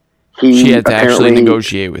 Yeah. She had to actually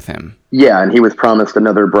negotiate with him. Yeah, and he was promised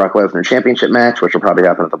another Brock Lesnar championship match, which will probably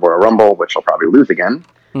happen at the Royal Rumble, which he'll probably lose again.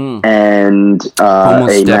 And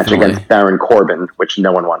a match against Baron Corbin, which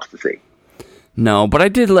no one wants to see. No, but I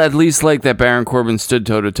did at least like that Baron Corbin stood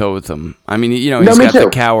toe-to-toe with him. I mean, he's got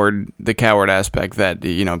the coward aspect that,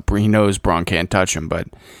 he knows Braun can't touch him,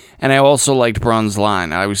 and I also liked Braun's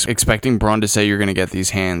line. I was expecting Braun to say, "You're going to get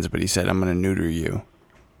these hands," but he said, "I'm going to neuter you."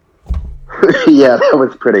 Yeah, that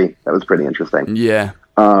was pretty interesting. Yeah.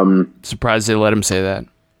 Surprised they let him say that.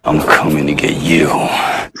 I'm coming to get you.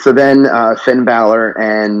 So then Finn Balor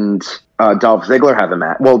and Dolph Ziggler have a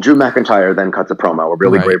match. Well, Drew McIntyre then cuts a promo, a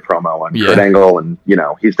really great promo on Kurt Angle, and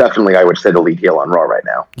he's definitely, I would say, the lead heel on Raw right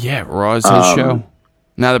now. Yeah, Raw is his show.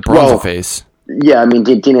 Now that Braun's a face. Yeah, I mean,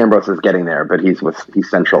 Dean Ambrose is getting there, but he's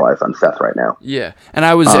centralized on Seth right now. Yeah, and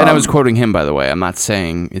I was quoting him, by the way. I'm not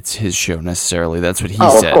saying it's his show necessarily. That's what he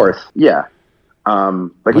said. Of course, yeah.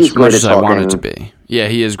 But he's great much at as talking. I want it to be. Yeah,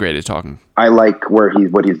 he is great at talking. I like what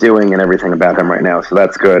he's doing and everything about him right now, so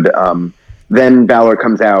that's good. Then Balor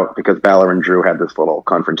comes out because Balor and Drew had this little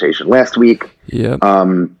confrontation last week. Yep.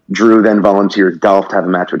 Drew then volunteers Dolph to have a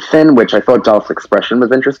match with Finn, which I thought Dolph's expression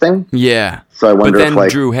was interesting. Yeah. So I wonder but then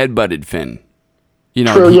if Drew headbutted Finn. He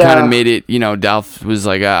True, kind of made it, Dolph was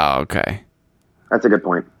like, oh, okay. That's a good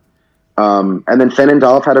point. And then Finn and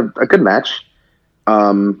Dolph had a good match.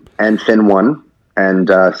 And Finn won. And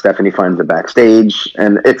Stephanie finds it backstage.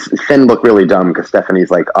 And Finn looked really dumb because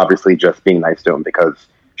Stephanie's like obviously just being nice to him because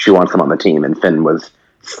she wants him on the team. And Finn was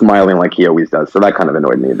smiling like he always does. So that kind of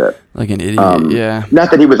annoyed me a bit. Like an idiot, yeah.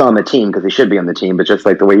 Not that he was on the team because he should be on the team, but just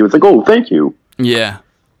like the way he was like, oh, thank you. Yeah.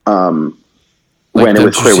 When it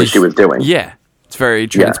was clear what she was doing. Yeah. It's very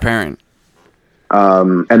transparent.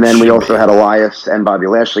 And then we also had Elias and Bobby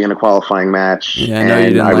Lashley in a qualifying match. Yeah, I know you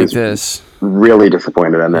didn't like this. Really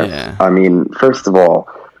disappointed in this. Yeah. I mean, first of all,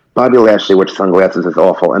 Bobby Lashley with sunglasses is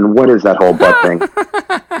awful. And what is that whole butt thing?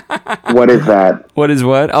 What is that? What is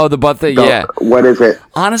what? Oh, the butt thing, yeah. What is it?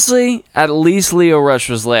 Honestly, at least Leo Rush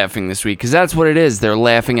was laughing this week, because that's what it is. They're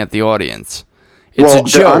laughing at the audience. It's a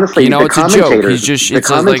joke. Honestly, it's a joke. It's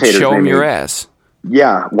like, show him your ass.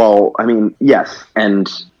 Yeah, well, I mean, yes. And,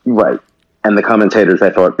 right. And the commentators,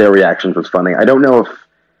 I thought their reactions was funny. I don't know if...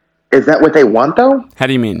 Is that what they want, though? How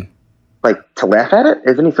do you mean? Like, to laugh at it?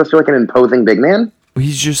 Isn't he supposed to be like an imposing big man?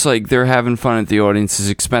 He's just like, they're having fun at the audience's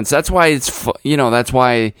expense. That's why that's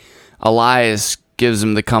why Elias gives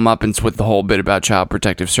him the comeuppance with the whole bit about Child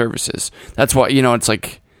Protective Services. That's why, it's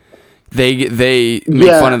like, they make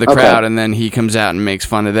fun of the crowd, and then he comes out and makes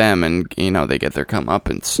fun of them, and, they get their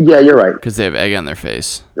comeuppance. Yeah, you're right. Because they have egg on their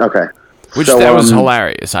face. Okay. Which that was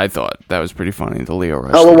hilarious, I thought. That was pretty funny, the Leo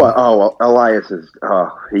Rush. Well, Elias is,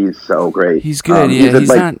 he's so great. He's good, he's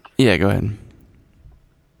not... Yeah, go ahead.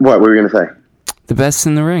 What were you going to say? The best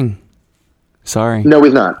in the ring. Sorry. No,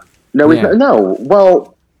 he's not. He's not. No,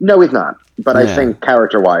 well, no, he's not. But I think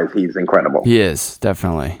character-wise, he's incredible. He is,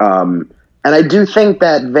 definitely. And I do think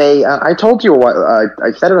that I told you,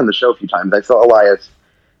 I said it on the show a few times, I saw Elias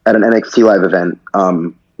at an NXT live event.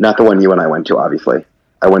 Not the one you and I went to, obviously.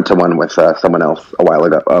 I went to one with someone else a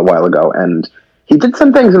while ago, and he did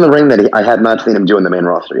some things in the ring that I had not seen him do in the main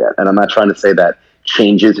roster yet. And I'm not trying to say that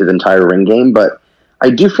changes his entire ring game, but I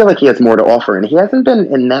do feel like he has more to offer, and he hasn't been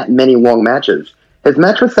in that many long matches. His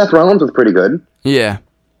match with Seth Rollins was pretty good. Yeah,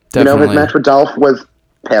 definitely. His match with Dolph was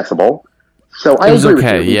passable. So I agree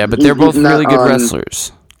with you. Yeah, but they're both really good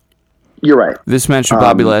wrestlers. You're right. This match with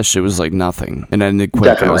Bobby Lashley was like nothing, and ended quick.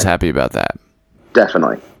 Definitely. I was happy about that.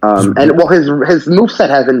 Definitely. And his moveset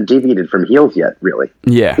hasn't deviated from heels yet, really.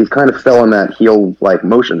 Yeah. He's kind of still in that heel-like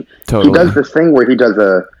motion. Totally. He does this thing where he does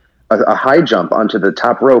a high jump onto the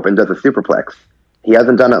top rope and does a superplex. He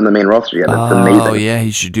hasn't done it on the main roster yet. It's amazing. Oh, yeah,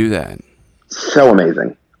 he should do that. So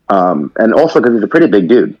amazing. And also because he's a pretty big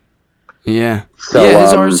dude. Yeah. So,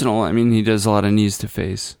 his arsenal. I mean, he does a lot of knees to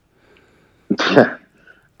face. So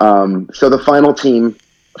the final team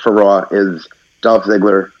for Raw is Dolph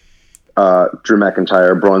Ziggler, Drew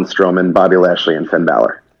McIntyre, Braun Strowman, Bobby Lashley, and Finn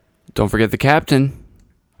Balor. Don't forget the captain.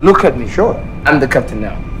 Look at me, sure. I'm the captain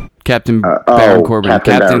now. Captain Baron Corbin.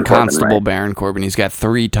 Captain Baron Constable Corbin, right. Baron Corbin. He's got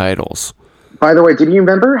 3 titles. By the way, did you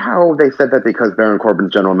remember how they said that because Baron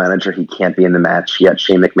Corbin's general manager, he can't be in the match, yet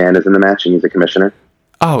Shane McMahon is in the match and he's a commissioner?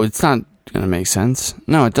 Oh, it's not going to make sense.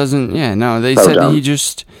 No, it doesn't. Yeah, no, they So said dumb. he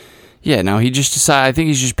just... Yeah, no, he just decided... I think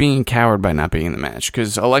he's just being a coward by not being in the match,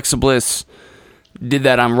 because Alexa Bliss did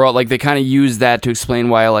that on Raw. Like, they kind of used that to explain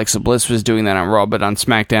why Alexa Bliss was doing that on Raw, but on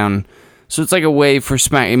SmackDown... So it's like a way for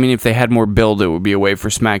I mean, if they had more build, it would be a way for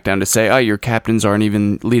SmackDown to say, oh, your captains aren't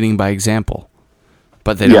even leading by example.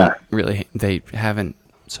 But they don't really... They haven't,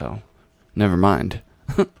 so... Never mind.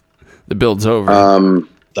 The build's over.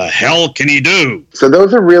 The hell can he do? So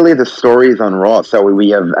those are really the stories on Raw. So we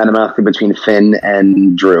have animosity between Finn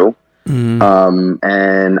and Drew. Mm-hmm.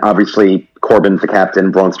 And obviously Corbin's the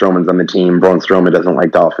captain, Braun Strowman's on the team. Braun Strowman doesn't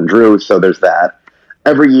like Dolph and Drew, so there's that.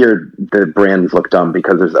 Every year the brands look dumb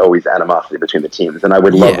because there's always animosity between the teams, and I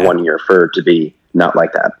would love 1 year for it to be not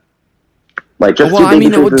like that. Like just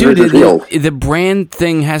the brand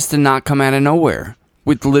thing has to not come out of nowhere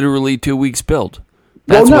with literally 2 weeks build.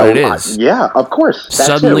 That's what it is. Yeah, of course.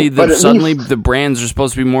 Suddenly the brands are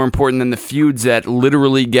supposed to be more important than the feuds that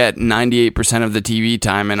literally get 98% of the TV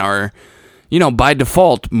time and are, by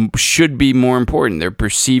default should be more important. They're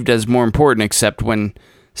perceived as more important, except when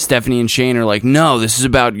Stephanie and Shane are like, no, this is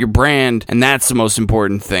about your brand, and that's the most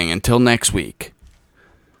important thing until next week.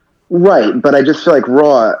 Right, but I just feel like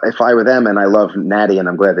Raw, if I were them, and I love Natty, and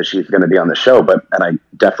I'm glad that she's going to be on the show, and I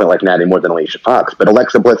definitely like Natty more than Alicia Fox, but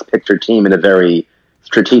Alexa Bliss picked her team in a very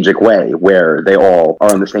strategic way where they all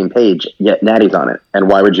are on the same page, yet Natty's on it. And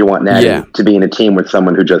why would you want Natty to be in a team with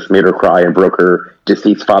someone who just made her cry and broke her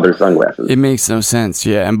deceased father's sunglasses? It makes no sense,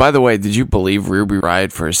 yeah. And by the way, did you believe Ruby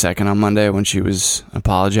Riott for a second on Monday when she was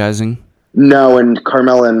apologizing? No, and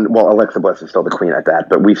Carmella Alexa Bliss is still the queen at that,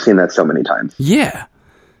 but we've seen that so many times. Yeah.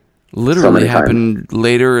 Literally happened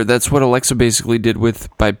later. That's what Alexa basically did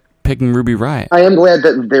by picking Ruby Riott. I am glad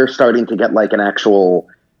that they're starting to get like an actual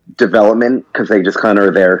development because they just kind of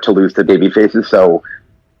are there to lose the baby faces. So,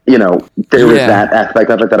 there was that aspect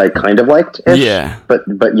of it that I kind of liked. Yeah. But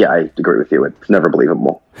yeah, I agree with you. It's never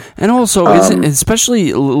believable. And also,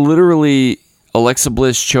 especially literally, Alexa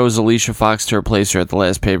Bliss chose Alicia Fox to replace her at the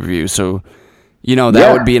last pay-per-view. So,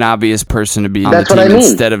 that would be an obvious person to be on the team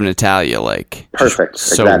instead of Natalya. Like, perfect.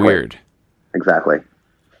 So exactly. weird. Exactly.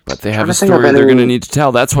 But they have a story they're going to need to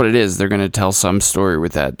tell. That's what it is. They're going to tell some story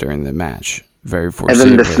with that during the match. Very foreseeable.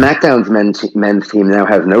 And then the SmackDown's men's team now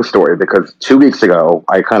has no story because 2 weeks ago,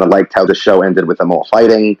 I kind of liked how the show ended with them all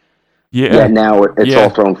fighting. Yeah. Yet now it's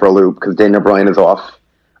all thrown for a loop because Daniel Bryan is off.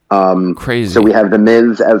 Crazy. So we have The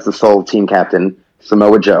Miz as the sole team captain,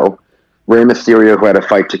 Samoa Joe, Rey Mysterio, who had a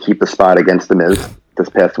fight to keep the spot against The Miz this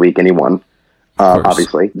past week, and he won,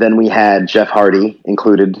 obviously. Then we had Jeff Hardy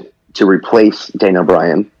included to replace Daniel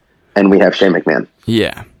Bryan, and we have Shane McMahon.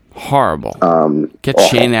 Yeah. Horrible. Get awful.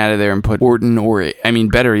 Shane out of there and put Orton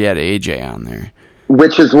better yet, AJ on there.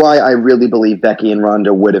 Which is why I really believe Becky and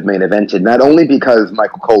Ronda would have main evented, not only because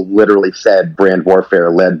Michael Cole literally said brand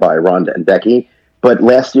warfare led by Ronda and Becky, but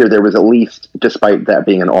last year there was at least, despite that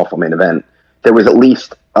being an awful main event, there was at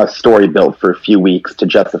least a story built for a few weeks to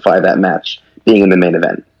justify that match being in the main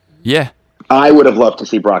event. Yeah. I would have loved to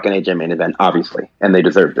see Brock and AJ main event, obviously, and they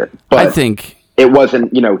deserved it. But I think it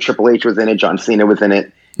wasn't, Triple H was in it, John Cena was in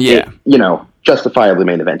it. Yeah. Justifiably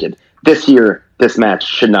main evented. This year, this match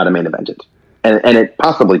should not have main evented. And it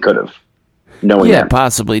possibly could have.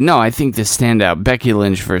 Possibly. No, I think the standout, Becky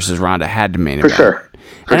Lynch versus Ronda, had to main event. For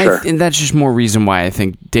sure. And that's just more reason why I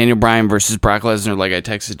think Daniel Bryan versus Brock Lesnar, like I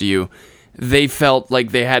texted to you, they felt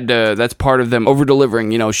like they had to, that's part of them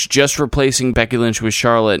over-delivering, just replacing Becky Lynch with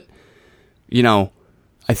Charlotte. I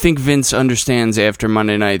think Vince understands after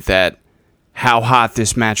Monday night that how hot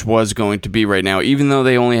this match was going to be right now. Even though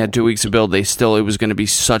they only had 2 weeks to build, it was going to be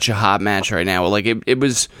such a hot match right now. Like, it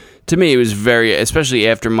was, to me, it was very, especially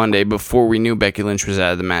after Monday, before we knew Becky Lynch was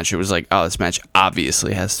out of the match, it was like, oh, this match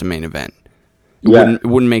obviously has to main event. It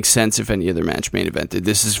wouldn't make sense if any other match main evented.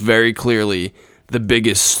 This is very clearly the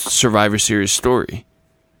biggest Survivor Series story.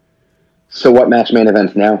 So what match main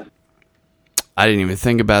events now? I didn't even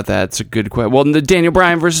think about that. It's a good question. Well, the Daniel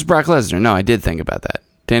Bryan versus Brock Lesnar. No, I did think about that.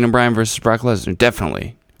 Daniel Bryan versus Brock Lesnar,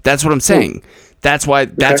 definitely. That's what I'm saying. That's why,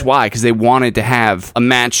 because they wanted to have a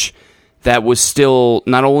match that was still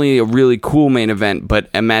not only a really cool main event, but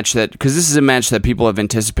a match that, because this is a match that people have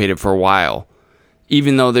anticipated for a while.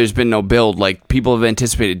 Even though there's been no build, like, people have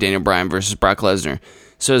anticipated Daniel Bryan versus Brock Lesnar.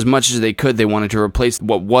 So as much as they could, they wanted to replace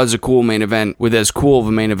what was a cool main event with as cool of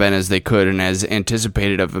a main event as they could and as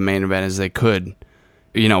anticipated of a main event as they could.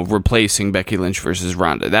 Replacing Becky Lynch versus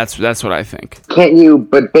Ronda. That's what I think. Can't you,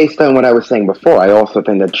 but based on what I was saying before, I also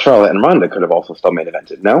think that Charlotte and Ronda could have also still main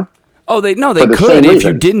evented, no? Oh, they could. If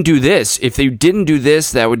you didn't do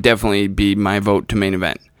this, that would definitely be my vote to main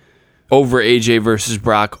event. Over AJ versus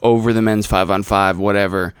Brock, over the men's 5-on-5,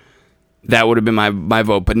 whatever. That would have been my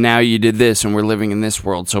vote. But now you did this, and we're living in this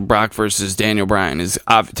world. So Brock versus Daniel Bryan is,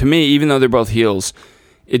 to me, even though they're both heels,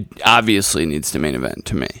 it obviously needs to main event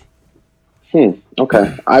to me.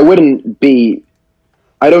 Okay. I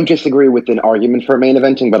don't disagree with an argument for main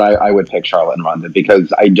eventing, but I would pick Charlotte and Ronda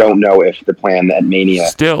because I don't know if the plan at Mania,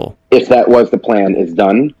 if that was the plan, is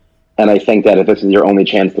done. And I think that if this is your only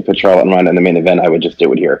chance to put Charlotte and Ronda in the main event, I would just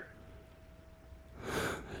do it here.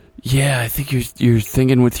 Yeah, I think you're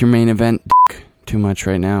thinking with your main event too much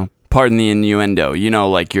right now. Pardon the innuendo.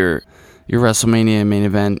 Like your WrestleMania main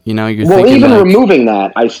event. You're thinking even removing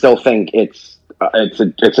that, I still think it's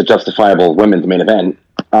a justifiable women's main event.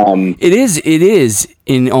 It is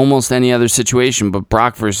in almost any other situation, but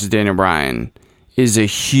Brock versus Daniel Bryan is a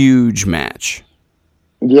huge match.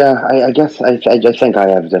 Yeah, I guess I just think I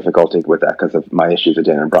have difficulty with that because of my issues with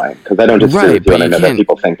Daniel Bryan. Because I don't disagree with you, and I know that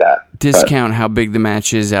people think that. Discount how big the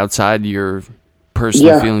match is outside your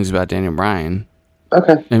personal feelings about Daniel Bryan.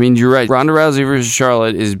 Okay. I mean, you're right. Ronda Rousey versus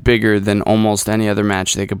Charlotte is bigger than almost any other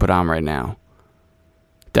match they could put on right now.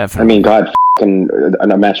 Definitely. I mean, God,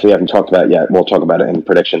 a match we haven't talked about yet. We'll talk about it in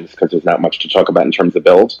predictions because there's not much to talk about in terms of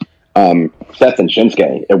builds. Seth and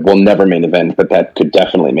Shinsuke, it will never main event, but that could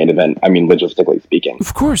definitely main event. I mean, logistically speaking.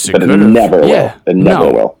 Of course it could. But it never will. It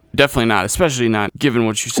never will. Definitely not, especially not given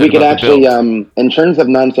what you said. We could actually, in terms of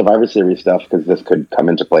non-Survivor Series stuff, because this could come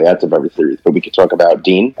into play at Survivor Series, but we could talk about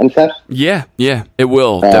Dean and Seth. Yeah, it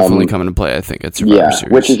will definitely come into play, I think, at Survivor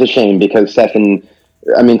Series. Which is a shame, because Seth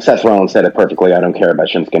Rollins said it perfectly. I don't care about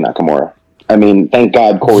Shinsuke Nakamura. I mean, thank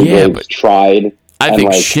God Corey Graves tried. I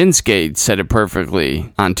think Shinsuke said it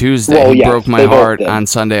perfectly on Tuesday. He broke my heart. On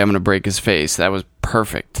Sunday, I'm going to break his face. That was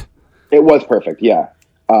perfect. It was perfect, yeah.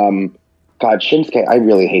 God, Shinsuke, I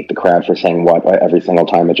really hate the crowd for saying what every single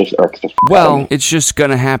time. It just irks the out. It's just going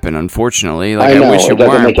to happen, unfortunately. I wish it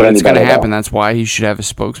weren't, but it's going to happen. That's why he should have a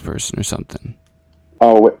spokesperson or something.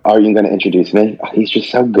 Oh, are you going to introduce me? Oh, he's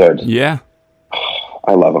just so good. Yeah.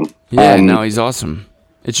 I love him. Yeah, he's awesome.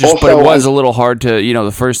 It's just, also, but it was a little hard to,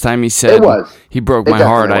 the first time he said he broke my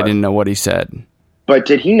heart, I didn't know what he said. But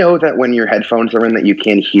did he know that when your headphones are in that you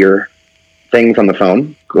can't hear things on the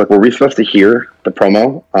phone? Like, were we supposed to hear the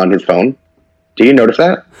promo on his phone? Did you notice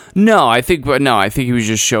that? No, I think he was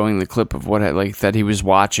just showing the clip of what, that he was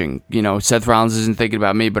watching. Seth Rollins isn't thinking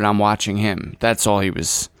about me, but I'm watching him. That's all he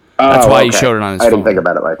was. That's why he showed it on his phone. I didn't think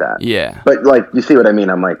about it like that. Yeah. But, you see what I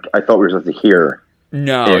mean? I'm like, I thought we were supposed to hear.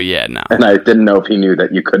 No. And I didn't know if he knew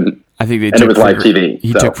that you couldn't. I think it was live TV.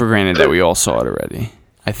 He took for granted that we all saw it already,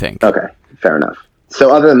 I think. Okay, fair enough. So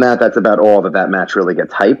other than that, that's about all that match really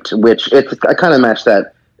gets hyped, which it's a kind of match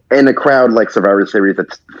that in a crowd like Survivor Series,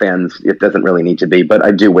 it's fans, it doesn't really need to be, but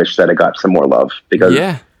I do wish that it got some more love because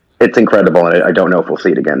it's incredible, and I don't know if we'll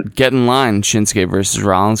see it again. Get in line, Shinsuke versus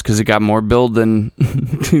Rollins, because it got more build than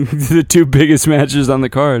the two biggest matches on the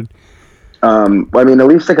card. I mean, at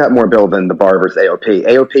least it got more build than the Bar versus AOP.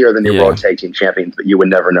 AOP are the new World Tag Team Champions, but you would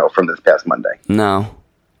never know from this past Monday. No.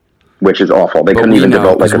 Which is awful. They couldn't even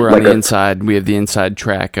develop we're on the inside. We have the inside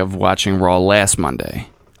track of watching Raw last Monday.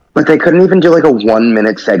 But they couldn't even do a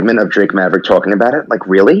 1-minute segment of Drake Maverick talking about it?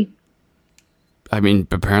 Really? I mean,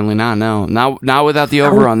 apparently not, no. Not without the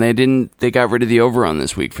overrun. They got rid of the overrun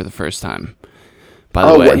this week for the first time.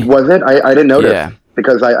 By the way. Was it? I didn't notice. Yeah.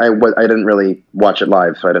 Because I didn't really watch it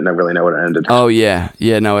live, so I didn't really know when it ended. Oh, yeah.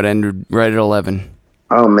 Yeah, no, it ended right at 11.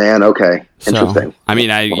 Oh man, okay, interesting. I mean,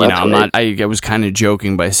 Well, I was kind of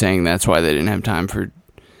joking by saying that's why they didn't have time for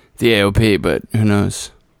the AOP, but who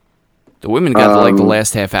knows? The women got the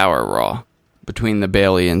last half hour Raw between the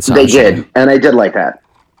Bailey and Sasha. They did, and I did like that.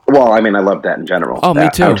 Well, I mean, I love that in general. Oh, me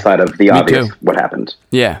too. Outside of the obvious, what happened.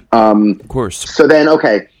 Yeah, of course. So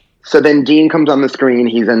then Dean comes on the screen.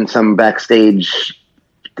 He's in some backstage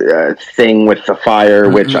thing with the fire,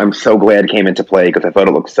 which I'm so glad came into play because I thought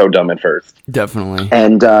it looked so dumb at first. Definitely.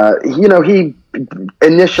 And, he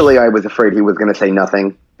initially I was afraid he was going to say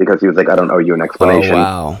nothing because he was like, I don't owe you an explanation. Oh,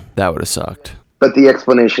 wow. That would have sucked. But the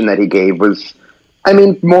explanation that he gave was, I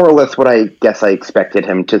mean, more or less what I guess I expected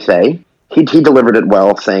him to say. He delivered it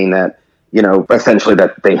well, saying that, essentially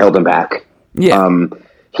that they held him back. Yeah.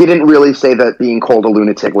 He didn't really say that being called a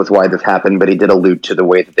lunatic was why this happened, but he did allude to the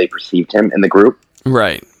way that they perceived him in the group.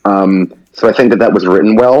 Right. So I think that was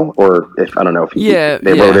written well, or I don't know if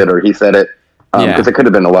they wrote it or he said it, because it could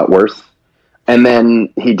have been a lot worse. And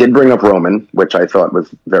then he did bring up Roman, which I thought was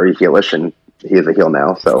very heelish, and he is a heel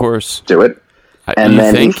now, so of course. Do it. And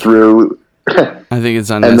then he threw... I think it's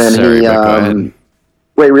unnecessary, but go ahead.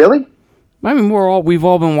 Wait, really? I mean, we've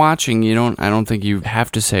all been watching. I don't think you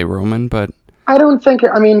have to say Roman, but I don't think.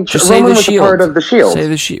 I mean, just Roman say the was a part of the Shield. Say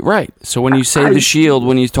the Shield, right? So when you say the Shield,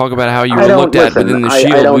 when you talk about how you were looked at within the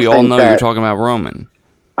Shield, we all know you're talking about Roman.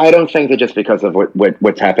 I don't think that just because of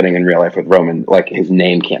what's happening in real life with Roman, like his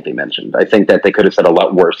name can't be mentioned. I think that they could have said a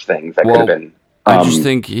lot worse things. That could have been. I just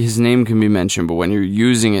think his name can be mentioned, but when you're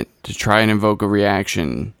using it to try and invoke a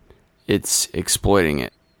reaction, it's exploiting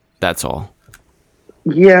it. That's all.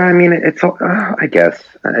 Yeah, I mean, it's. I guess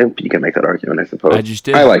you can make that argument. I suppose. I just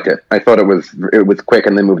did. I liked it. I thought it was quick,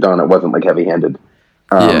 and they moved on. It wasn't like heavy-handed.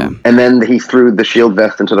 Yeah. And then he threw the Shield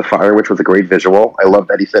vest into the fire, which was a great visual. I love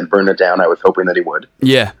that he said "burn it down." I was hoping that he would.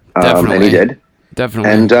 Yeah, definitely. And he did.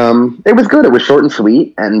 Definitely. And it was good. It was short and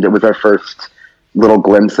sweet, and it was our first little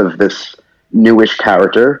glimpse of this newish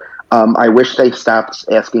character. I wish they stopped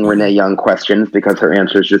asking Renee Young questions because her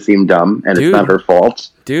answers just seem dumb, and it's not her fault.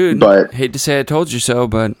 Dude, but hate to say I told you so,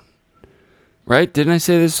 but right? Didn't I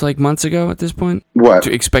say this like months ago at this point? What?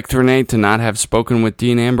 To expect Renee to not have spoken with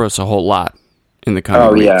Dean Ambrose a whole lot in the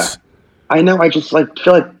coming weeks. Yeah. I know. I just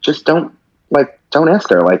feel like just don't ask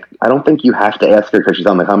her. Like, I don't think you have to ask her because she's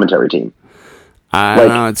on the commentary team. I don't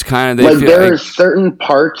know. It's kind of there are certain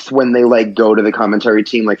parts when they go to the commentary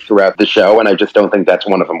team throughout the show, and I just don't think that's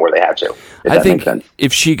one of them where they had to. I think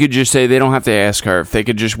if she could just say they don't have to ask her, if they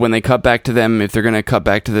could just when they cut back to them, if they're going to cut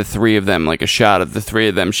back to the three of them, like a shot of the three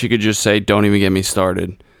of them, she could just say, "Don't even get me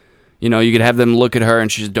started." You could have them look at her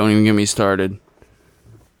and she's, "Don't even get me started."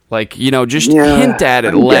 Just hint at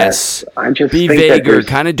it less. I just be think vaguer.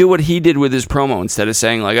 Kind of do what he did with his promo instead of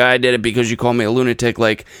saying, I did it because you called me a lunatic.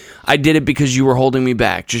 I did it because you were holding me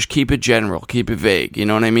back. Just keep it general. Keep it vague. You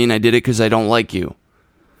know what I mean? I did it because I don't like you.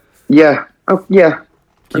 Yeah. Oh, yeah.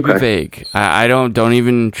 Keep it vague. You don't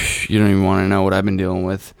even want to know what I've been dealing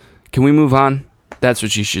with. Can we move on? That's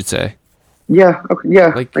what she should say. Yeah. Okay,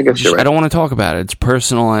 yeah. I guess you're right. I don't want to talk about it. It's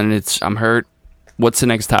personal and I'm hurt. What's the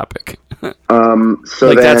next topic?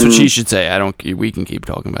 So that's what she should say. We can keep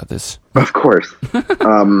talking about this. Of course.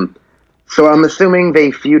 So I'm assuming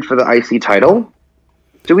they feud for the IC title.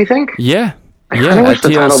 Do we think? Yeah. I wish the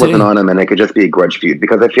title wasn't on him and it could just be a grudge feud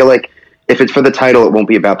because I feel like if it's for the title, it won't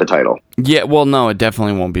be about the title. Yeah, well, no, it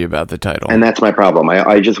definitely won't be about the title. And that's my problem.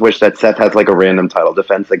 I just wish that Seth has a random title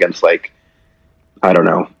defense against I don't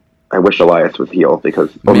know. I wish Elias was heel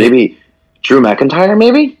because, or maybe Drew McIntyre,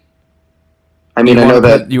 maybe? I mean, I know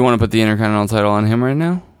that you want to put the Intercontinental title on him right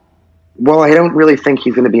now. Well, I don't really think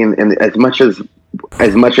he's going to be in as much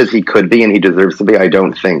as he could be and he deserves to be. I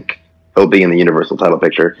don't think he'll be in the Universal title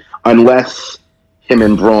picture unless him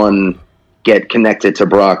and Braun get connected to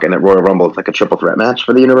Brock and at Royal Rumble it's a triple threat match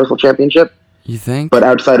for the Universal Championship. You think? But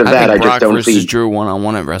outside of that, I just don't see versus Drew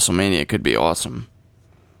one-on-one at WrestleMania could be awesome.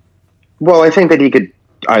 Well, I think that he could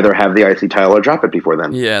either have the IC title or drop it before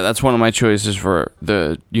then. Yeah, that's one of my choices for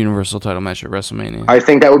the Universal title match at WrestleMania. I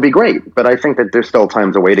think that would be great, but I think that there's still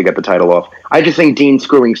times away to get the title off. I just think Dean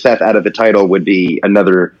screwing Seth out of the title would be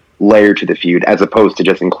another layer to the feud, as opposed to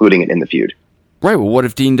just including it in the feud. Right, well, what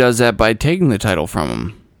if Dean does that by taking the title from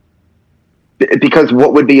him? Because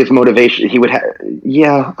what would be his motivation? He would have...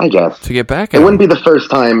 Yeah, I guess. To get back at him. It wouldn't be the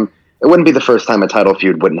first time a title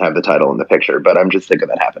feud wouldn't have the title in the picture, but I'm just sick of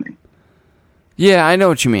that happening. Yeah, I know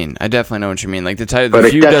what you mean. I definitely know what you mean. The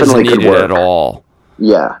feud doesn't need it at all.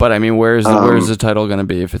 Yeah. But I mean, where's the title going to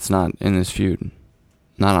be if it's not in this feud?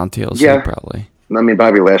 Not on TLC, probably. I mean,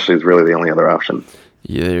 Bobby Lashley is really the only other option.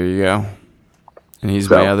 Yeah, there you go. And he's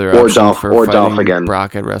my other option for fighting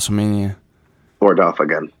Brock at WrestleMania. Or Dolph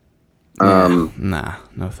again. Nah,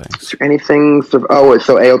 no thanks. Is there anything? So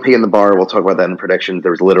AOP in the bar. We'll talk about that in predictions.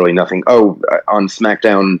 There was literally nothing. On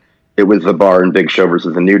SmackDown, it was the Bar and Big Show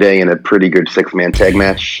versus the New Day in a pretty good 6-man tag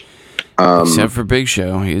match. Except for Big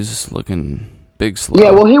Show, he's looking big slow.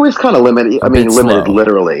 Yeah, well, he was kind of limited. Limited slow.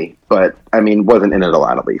 literally, but wasn't in it a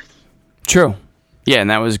lot at least. True. Yeah,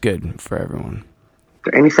 and that was good for everyone. Is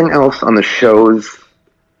there anything else on the shows?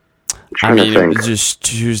 It was just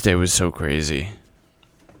Tuesday was so crazy.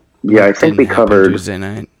 Yeah, I think we covered Tuesday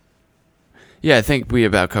night. Yeah, I think we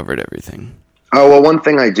about covered everything. Oh, well, one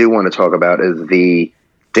thing I do want to talk about is the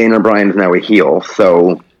Daniel Bryan's now a heel.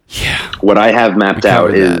 So what I have mapped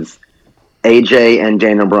out is AJ and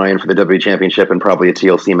Daniel Bryan for the WWE Championship and probably a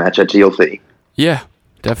TLC match at TLC. Yeah,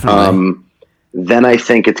 definitely. Then I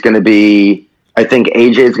think it's going to be... I think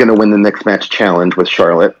AJ is going to win the Mixed Match Challenge with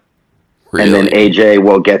Charlotte. Really? And then AJ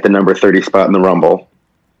will get the number 30 spot in the Rumble.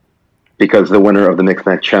 Because the winner of the Mixed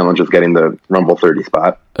Match Challenge is getting the Rumble 30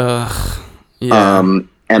 spot. Yeah.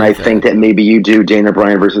 And I think that maybe you do Daniel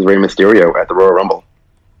Bryan versus Rey Mysterio at the Royal Rumble.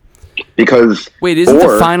 Because... Wait, isn't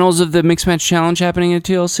the finals of the Mixed Match Challenge happening at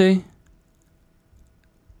TLC?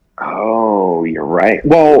 Oh, you're right.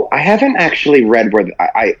 Well, I haven't actually read where...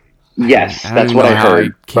 Yes, that's what I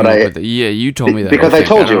heard. You told me that. Because I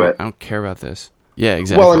told you it. I don't care about this. Yeah,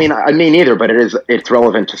 exactly. Well, I mean neither, but it's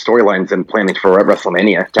relevant to storylines and planning for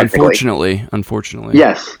WrestleMania, technically. Unfortunately.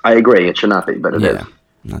 Yes, I agree. It should not be, but it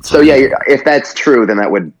is. So, if that's true, then that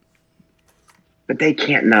would... But they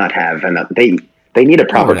can't not have enough... They need a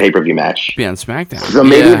proper pay-per-view match. Be on SmackDown. So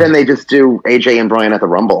maybe then they just do AJ and Bryan at the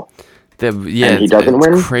Rumble. And he doesn't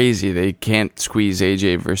win? Crazy. They can't squeeze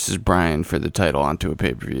AJ versus Bryan for the title onto a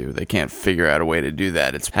pay-per-view. They can't figure out a way to do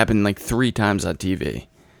that. It's happened like 3 times on TV.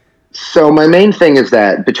 So my main thing is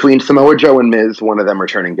that between Samoa Joe and Miz, one of them are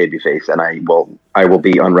turning babyface, and I will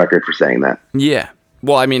be on record for saying that. Yeah.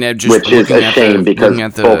 Well, I mean, which is a shame because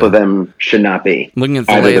both of them should not be. Looking at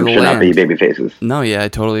the lay of the land, should not be babyfaces. No, yeah, I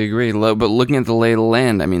totally agree. But looking at the lay of the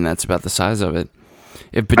land, I mean, that's about the size of it.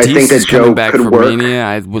 If Batista is coming back for Mania,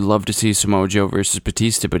 I would love to see Samoa Joe versus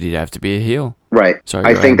Batista, but he'd have to be a heel. Right. Sorry,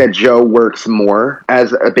 I think that Joe works more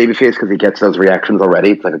as a babyface because he gets those reactions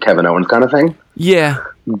already. It's like a Kevin Owens kind of thing. Yeah.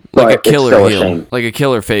 Like a killer heel. Like a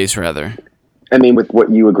killer face, rather. I mean, with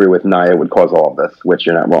what you agree with, Nia would cause all of this, which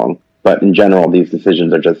you're not wrong. But in general, these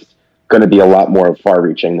decisions are just going to be a lot more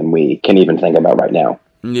far-reaching than we can even think about right now.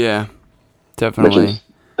 Yeah, definitely. Which is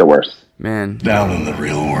the worst. Man. Down in the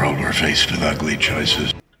real world, we're faced with ugly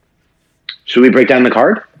choices. Should we break down the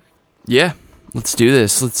card? Yeah, let's do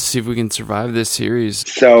this. Let's see if we can survive this series.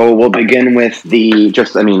 So we'll begin with we'll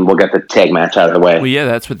get the tag match out of the way. Well, yeah,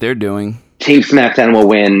 that's what they're doing. Team SmackDown will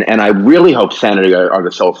win, and I really hope Sanity are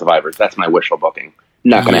the sole survivors. That's my wishful booking.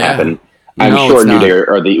 Not going to happen. I'm sure New Day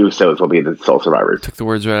or the Usos will be the sole survivors. Took the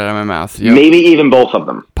words right out of my mouth. Yep. Maybe even both of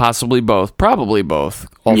them. Possibly both. Probably both,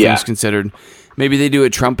 all things considered. Maybe they do a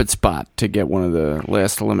trumpet spot to get one of the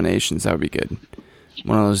last eliminations. That would be good.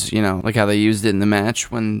 One of those, like how they used it in the match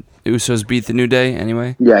when Usos beat the New Day,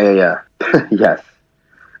 anyway. Yeah. Yes.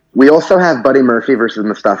 We also have Buddy Murphy versus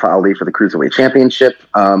Mustafa Ali for the Cruiserweight Championship.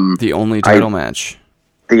 The only title match.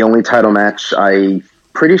 The only title match. I'm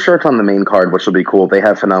pretty sure it's on the main card, which will be cool. They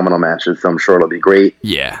have phenomenal matches, so I'm sure it'll be great.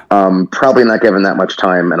 Yeah. Probably not given that much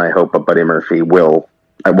time, and I hope Buddy Murphy will.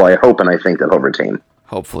 Well, I hope and I think that he'll retain.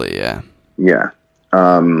 Hopefully, yeah. Yeah.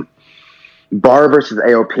 Bar versus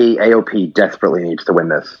AOP. AOP desperately needs to win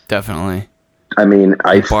this. Definitely. I mean,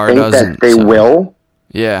 I think that they will.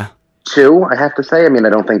 Yeah. Too, I have to say. I mean, I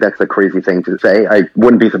don't think that's a crazy thing to say. I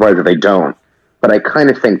wouldn't be surprised if they don't. But I kind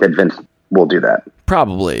of think that Vince will do that.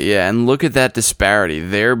 Probably, yeah. And look at that disparity.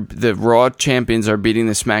 The Raw champions are beating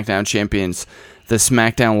the SmackDown champions. The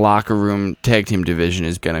SmackDown locker room tag team division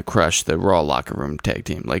is going to crush the Raw locker room tag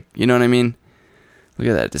team. Like, you know what I mean? Look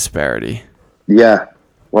at that disparity. Yeah.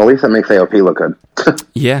 Well, at least that makes AOP look good.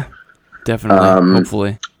 Yeah, definitely.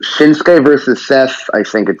 Hopefully. Shinsuke versus Seth. I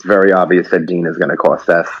think it's very obvious that Dean is going to cost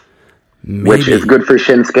Seth. Maybe. Which is good for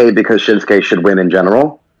Shinsuke because Shinsuke should win in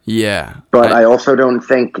general. Yeah. But I also don't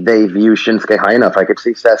think they view Shinsuke high enough. I could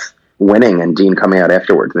see Seth winning and Dean coming out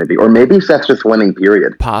afterwards, maybe. Or maybe Seth's just winning,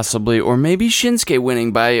 period. Possibly. Or maybe Shinsuke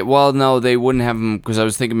winning by... Well, no, they wouldn't have him... Because I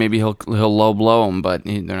was thinking maybe he'll low blow him, but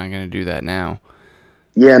they're not going to do that now.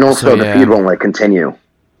 Yeah, and also the feud won't, continue.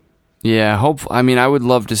 Yeah, I mean, I would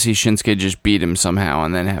love to see Shinsuke just beat him somehow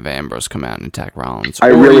and then have Ambrose come out and attack Rollins. I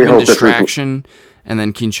really hope Distraction and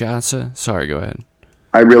then Kinshasa. Sorry, go ahead.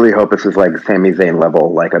 I really hope this is like Sami Zayn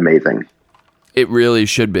level, amazing. It really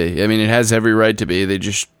should be. I mean, it has every right to be. They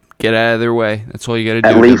just get out of their way. That's all you got to do.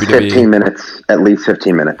 At least 15 minutes. At least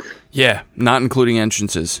 15 minutes. Yeah, not including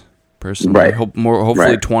entrances, personally. Right.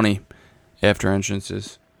 Hopefully 20. after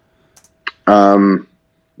entrances.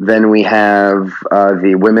 Then we have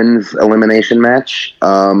the women's elimination match.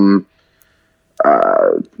 Well,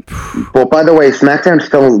 by the way, SmackDown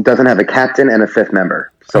still doesn't have a captain and a fifth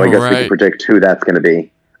member, so I guess we can predict who that's going to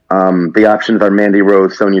be. The options are Mandy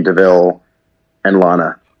Rose, Sonya Deville, and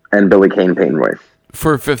Lana, and Billie Kay, Peyton Royce.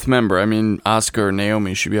 For a fifth member, I mean, Asuka or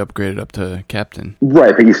Naomi should be upgraded up to captain.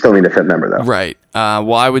 Right, but you still need a fifth member, though. Right.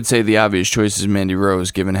 Well, I would say the obvious choice is Mandy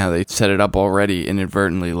Rose, given how they set it up already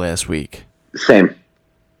inadvertently last week. Same.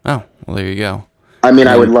 Oh, well, there you go. I mean,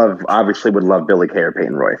 I would love Billie Kay or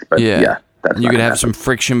Peyton Royce, but yeah that's you could have some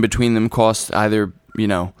friction between them, cost either,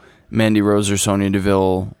 Mandy Rose or Sonya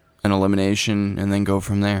Deville an elimination, and then go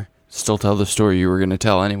from there. Still tell the story you were going to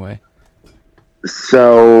tell anyway.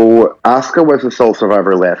 So, Asuka was the sole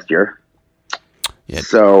survivor last year. Yeah,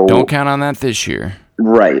 so don't count on that this year.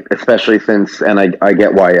 Right, especially since, and I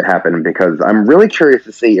get why it happened, because I'm really curious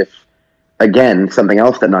to see if, again, something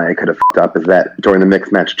else that Nia could have f***ed up is that during the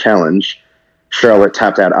mixed match challenge, Charlotte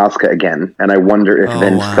tapped out Asuka again, and I wonder if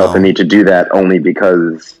Vince felt the need to do that only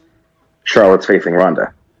because Charlotte's facing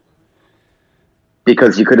Ronda.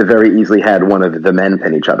 Because you could have very easily had one of the men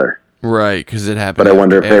pin each other. Right, because it happened. But I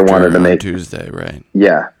wonder if they wanted to make Tuesday, right?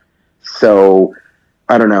 Yeah. So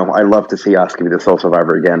I don't know. I love to see Asuka be the sole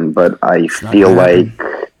survivor again, but I feel like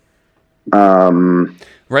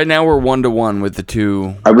right now we're 1-1 with the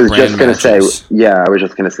two. I was just going to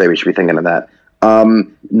say, we should be thinking of that.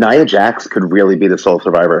 Nia Jax could really be the sole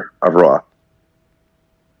survivor of Raw.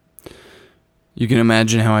 You can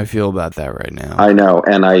imagine how I feel about that right now. I know,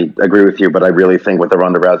 and I agree with you, but I really think with the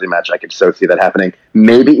Ronda Rousey match, I could so see that happening.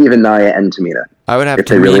 Maybe even Nia and Tamina. I would have if Tamina,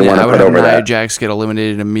 they really want to put over Nia that. Jax get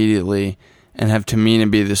eliminated immediately and have Tamina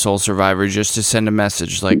be the sole survivor just to send a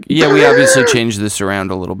message like, yeah, we obviously changed this around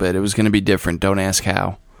a little bit. It was going to be different. Don't ask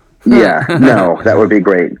how. Yeah, no, that would be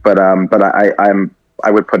great. But I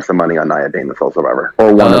would put some money on Nia being the sole survivor,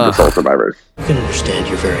 or one of the sole survivors. I can understand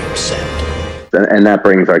you're very upset. And that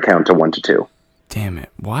brings our count to 1-2. Damn it.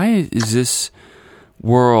 Why is this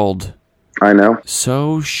world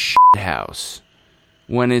so shithouse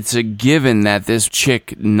when it's a given that this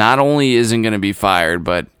chick not only isn't going to be fired,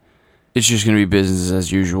 but it's just going to be business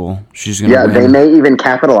as usual. She's going to win. They may even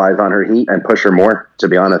capitalize on her heat and push her more, to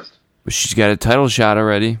be honest. But she's got a title shot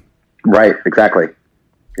already. Right, exactly.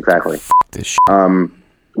 F*** this shit.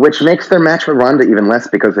 Which makes their match with Ronda even less,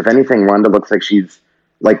 because if anything, Ronda looks like she's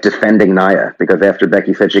like defending Nia, because after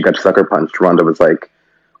Becky said she got sucker punched, Ronda was like,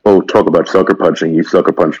 "Oh, talk about sucker punching, you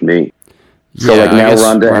sucker punched me." So now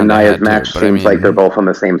Ronda and Nia's match seems like they're both on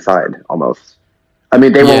the same side, almost. I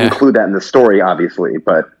mean, they won't include that in the story, obviously,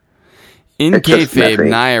 but in kayfabe,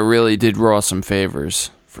 Nia really did Raw some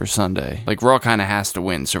favors for Sunday. Like, Raw kind of has to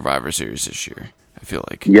win Survivor Series this year, I feel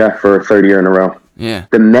like. Yeah, for a third year in a row. Yeah.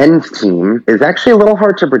 The men's team is actually a little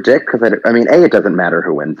hard to predict, because, it doesn't matter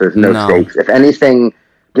who wins. There's no stakes. If anything,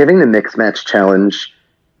 giving the mixed match challenge,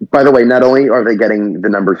 by the way, not only are they getting the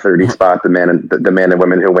number 30 spot, the man and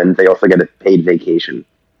women who win, they also get a paid vacation.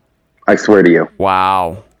 I swear to you.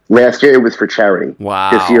 Wow. Last year it was for charity.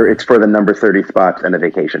 Wow. This year it's for the number 30 spots and a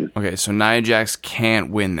vacation. Okay, so Nia Jax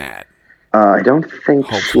can't win that. I don't think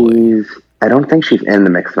she's in the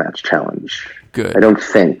mixed match challenge. Good. I don't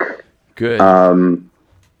think. Good. I'm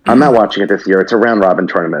not watching it this year. It's a round robin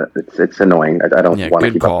tournament. It's annoying. I don't want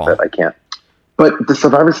to keep up with it. I can't. But the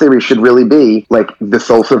Survivor Series should really be like the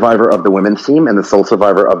sole survivor of the women's team and the sole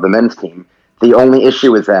survivor of the men's team. The only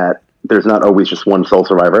issue is that there's not always just one sole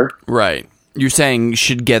survivor. Right. You're saying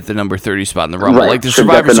should get the number 30 spot in the Rumble. Right. Like the should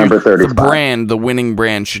Survivor Series, the brand, the winning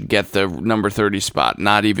brand should get the number 30 spot,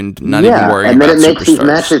 not even worrying about superstars. And then it makes these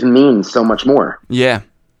matches mean so much more. Yeah.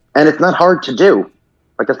 And it's not hard to do.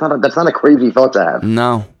 Like, that's not a crazy thought to have.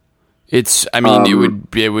 No.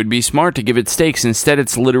 It would be smart to give it stakes. Instead,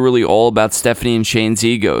 it's literally all about Stephanie and Shane's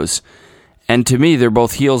egos. And to me, they're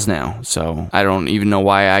both heels now, so I don't even know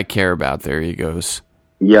why I care about their egos.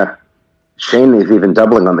 Yeah. Shane is even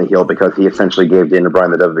doubling on the heel because he essentially gave Daniel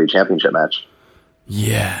Bryan the WWE Championship match.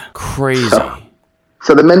 Yeah, crazy.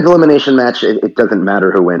 So the men's elimination match, it doesn't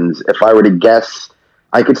matter who wins. If I were to guess,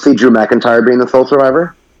 I could see Drew McIntyre being the sole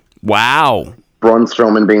survivor. Wow. Braun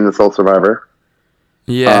Strowman being the sole survivor.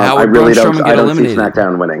 Yeah, how would Braun Strowman get eliminated? I don't see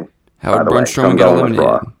SmackDown winning. How would Braun Strowman get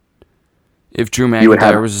eliminated? If Drew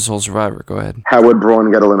McIntyre was the sole survivor, go ahead. How would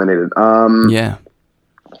Braun get eliminated? Yeah.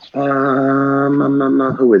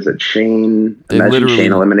 Who is it? Shane. Imagine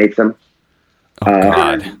Shane eliminates him. Oh,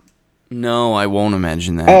 God. No, I won't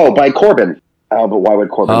imagine that. Oh, by Corbin. Oh, but why would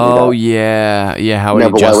Corbin do that? Oh, yeah. Yeah, how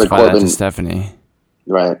would he justify that to Stephanie?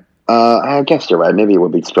 Right. I guess you're right. Maybe it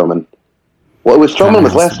would be Strowman. Well, it was Strowman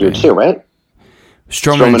was last year, too, right?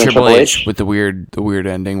 Strowman and Triple H with the weird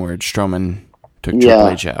ending where Strowman took Triple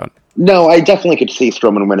H out. No, I definitely could see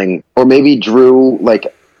Strowman winning, or maybe Drew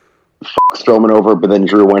fuck Strowman over, but then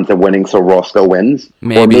Drew winds up winning, so Raw still wins.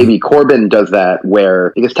 Or maybe Corbin does that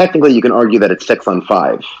because technically you can argue that it's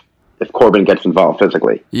 6-on-5 if Corbin gets involved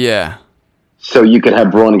physically. Yeah. So you could have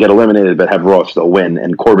Braun get eliminated, but have Raw still win,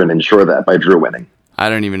 and Corbin ensure that by Drew winning. I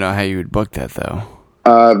don't even know how you would book that, though.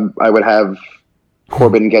 I would have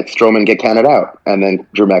Corbin Strowman get counted out, and then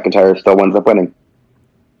Drew McIntyre still winds up winning.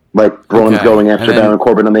 Like, Braun's going after Baron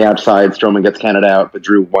Corbin on the outside, Strowman gets counted out, but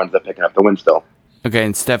Drew winds up picking up the win still. Okay,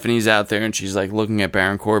 and Stephanie's out there, and she's, looking at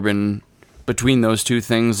Baron Corbin between those two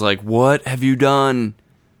things, what have you done?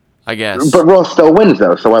 I guess. But Raw still wins,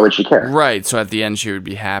 though, so why would she care? Right, so at the end she would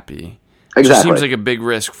be happy. Exactly. It just seems like a big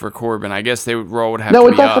risk for Corbin. I guess Raw would have to be No,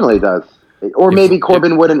 it definitely does. Or maybe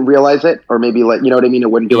Corbin wouldn't realize it, or maybe, you know what I mean?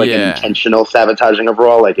 It wouldn't be, an intentional sabotaging of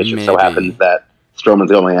Raw, it just so happens that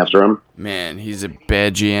Strowman's going after him. Man, he's a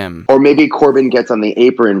bad GM. Or maybe Corbin gets on the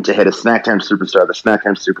apron to hit a SmackDown Superstar. The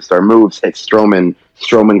SmackDown Superstar moves, hits Strowman.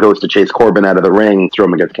 Strowman goes to chase Corbin out of the ring.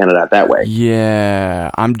 Strowman gets counted out that way. Yeah,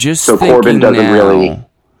 I'm just so thinking Corbin doesn't really...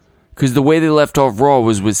 Because the way they left off Raw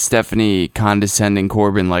was with Stephanie condescending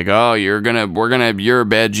Corbin, oh, you're a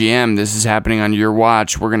bad GM. This is happening on your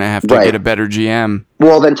watch. We're gonna have to get a better GM.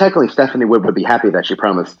 Well, then technically Stephanie would be happy that she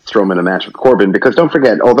promised Strowman a match with Corbin, because don't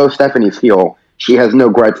forget, although Stephanie's heel, she has no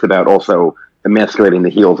gripes about also emasculating the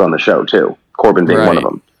heels on the show too. Corbin being one of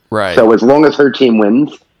them. Right. So as long as her team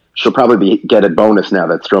wins, she'll probably get a bonus now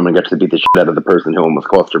that Strowman gets to beat the shit out of the person who almost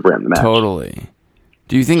cost her brand the match. Totally.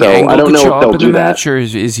 Do you think Angle could show up in the match, or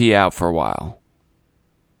is he out for a while?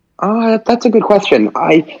 That's a good question.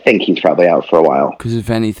 I think he's probably out for a while. Because if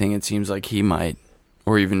anything, it seems like he might.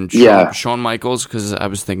 Or even Shawn Michaels, because I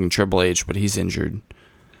was thinking Triple H, but he's injured.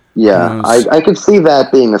 Yeah, I could see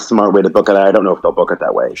that being a smart way to book it. I don't know if they'll book it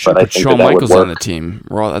that way, but I think Shawn that Michaels would work. On the team.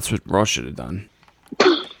 Raw. That's what Raw should have done.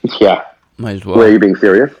 Yeah. Might as well. Were you being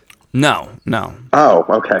serious? No. Oh,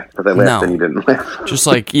 okay. Because I laughed and you didn't laugh. Just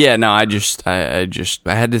I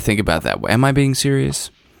had to think about that. Am I being serious?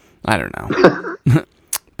 I don't know.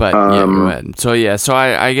 But go ahead. So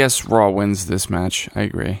I guess Raw wins this match. I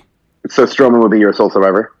agree. So Strowman would be your sole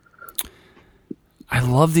survivor? I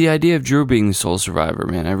love the idea of Drew being the sole survivor,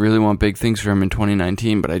 man. I really want big things for him in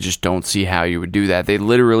 2019, but I just don't see how you would do that. They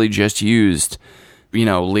literally just used,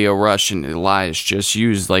 Leo Rush and Elias just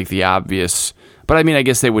used the obvious. But I mean, I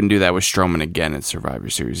guess they wouldn't do that with Strowman again at Survivor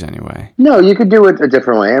Series anyway. No, you could do it a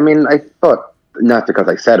different way. I mean, I thought, not because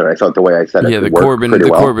I said it, I thought the way I said it would work pretty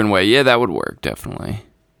well. Corbin way. Yeah, that would work, definitely.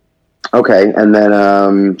 Okay, and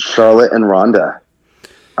then Charlotte and Ronda.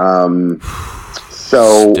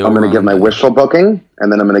 So I'm going to give my wishful booking,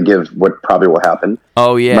 and then I'm going to give what probably will happen.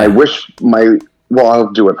 Oh, yeah.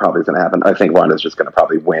 I'll do what probably is going to happen. I think Ronda's just going to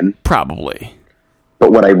probably win. Probably.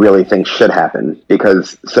 But what I really think should happen,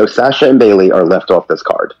 so Sasha and Bayley are left off this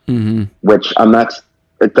card, which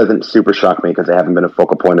it doesn't super shock me because they haven't been a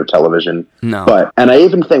focal point of television. No. And I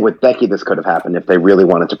even think with Becky this could have happened if they really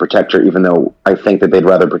wanted to protect her, even though I think that they'd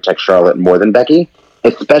rather protect Charlotte more than Becky,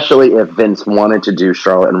 especially if Vince wanted to do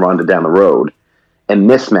Charlotte and Ronda down the road. In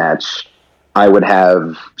this match, I would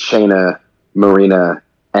have Shayna, Marina,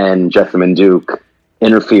 and Jessamine Duke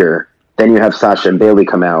interfere. Then you have Sasha and Bayley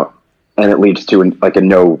come out, and it leads to a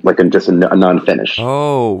non-finish.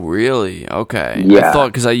 Oh, really? Okay. Yeah. I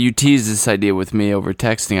thought, because you teased this idea with me over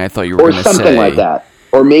texting, I thought you were going to say... Or something like that.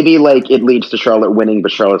 Or maybe, it leads to Charlotte winning,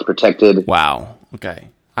 but Charlotte's protected. Wow. Okay.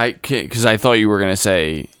 Because I thought you were going to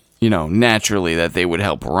say, naturally that they would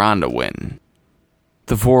help Ronda win.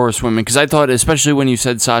 The Four Horsewomen, because I thought, especially when you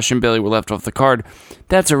said Sasha and Bayley were left off the card,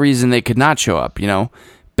 that's a reason they could not show up,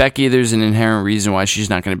 Becky, there's an inherent reason why she's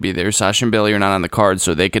not going to be there. Sasha and Bayley are not on the card,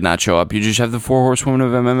 so they could not show up. You just have the Four Horsewomen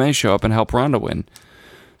of MMA show up and help Ronda win.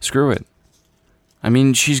 Screw it. I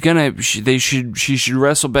mean, she should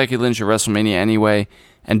wrestle Becky Lynch at WrestleMania anyway,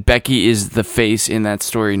 and Becky is the face in that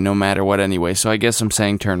story no matter what anyway, so I guess I'm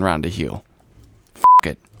saying turn Ronda heel. F***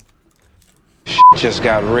 it. Just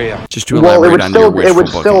got real. Just to elaborate on your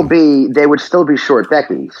wishful booking. They would still be short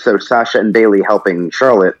Becky, so Sasha and Bayley helping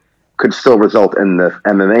Charlotte could still result in the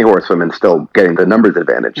MMA horsewomen still getting the numbers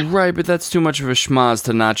advantage. Right, but that's too much of a schmaz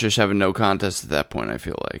to not just have a no contest at that point, I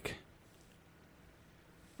feel like.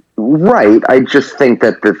 Right, I just think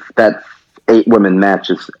that that 8-women match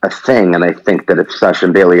is a thing, and I think that if Sasha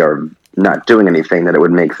and Bayley are not doing anything, that it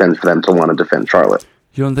would make sense for them to want to defend Charlotte.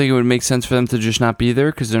 You don't think it would make sense for them to just not be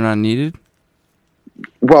there because they're not needed?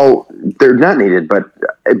 Well, they're not needed, but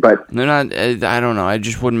they're not. I don't know. It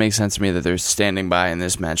just wouldn't make sense to me that they're standing by in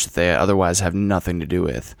this match that they otherwise have nothing to do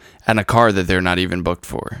with, and a card that they're not even booked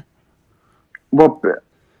for. Well,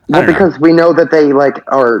 because we know that they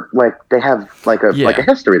they have a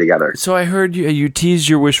history together. So I heard you teased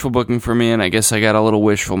your wishful booking for me, and I guess I got a little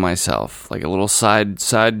wishful myself, like a little side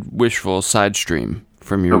wishful side stream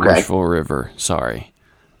from your wishful river. Sorry,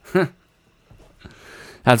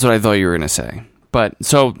 that's what I thought you were gonna say. But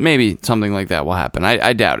so maybe something like that will happen.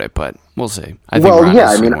 I doubt it, but we'll see.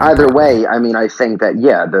 Either way, I think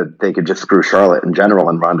that they could just screw Charlotte in general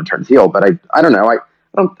and Ronda turns heel. But I don't know.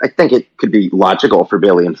 I think it could be logical for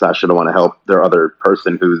Bayley and Sasha to want to help their other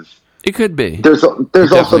person who's... It could be. There's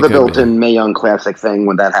also the built-in Mae Young Classic thing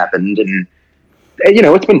when that happened, and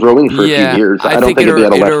it's been brewing for a few years. I don't think it'd be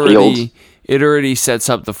out of left field. It already sets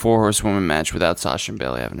up the 4 horsewoman match without Sasha and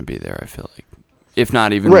Bayley having to be there, I feel like. If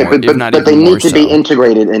not even right, more. But they need to be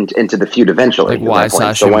integrated into the feud eventually. Like why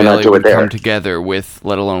Sasha and Bayley would come together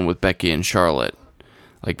let alone with Becky and Charlotte.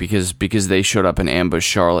 Like because they showed up and ambushed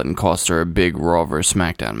Charlotte and cost her a big Raw vs.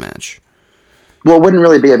 SmackDown match. Well, it wouldn't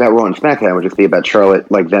really be about Raw and SmackDown. It would just be about Charlotte,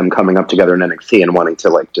 them coming up together in NXT and wanting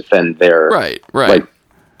to defend their right,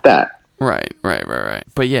 that. Right.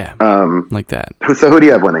 But yeah, like that. So who do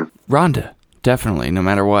you have winning? Ronda, definitely, no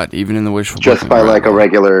matter what, even in the wishful. Just by Ronda. a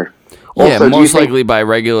regular. Yeah, also, most likely by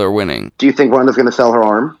regular winning. Do you think Ronda's going to sell her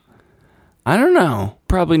arm? I don't know.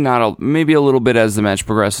 Probably not. Maybe a little bit as the match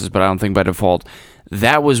progresses, but I don't think by default.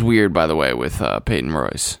 That was weird, by the way, with Peyton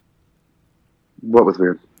Royce. What was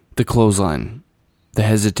weird? The clothesline. The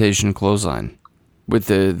hesitation clothesline. With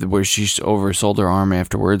the where she oversold her arm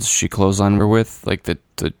afterwards, she clotheslined her with,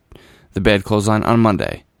 the bad clothesline on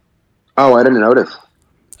Monday. Oh, I didn't notice.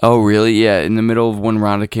 Oh, really? Yeah, in the middle of when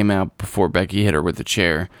Ronda came out before Becky hit her with the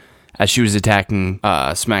chair. As she was attacking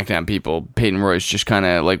SmackDown people, Peyton Royce just kind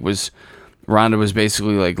of Ronda was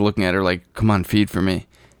basically looking at her come on, feed for me.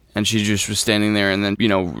 And she just was standing there, and then,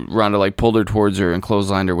 Ronda pulled her towards her and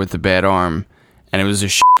clotheslined her with the bad arm. And it was a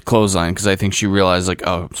clothesline because I think she realized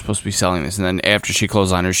oh, I'm supposed to be selling this. And then after she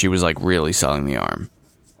clotheslined her, she was really selling the arm.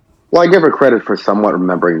 Well, I give her credit for somewhat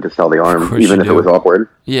remembering to sell the arm, even if it was awkward.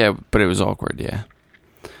 Yeah, but it was awkward, yeah.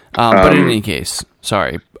 But in any case,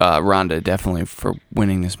 sorry, Ronda definitely for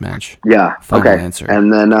winning this match. Yeah. Final okay. Answer.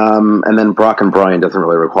 And then Brock and Bryan doesn't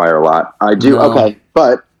really require a lot.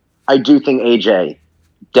 But I do think AJ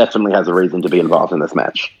definitely has a reason to be involved in this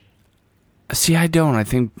match. See, I don't. I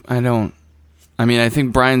think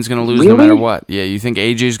Bryan's going to lose no matter what. Yeah, you think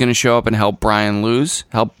AJ's going to show up and help Bryan lose?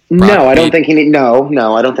 No, I don't think he. No,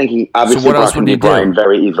 I don't think he. Obviously, so Brock can beat Bryan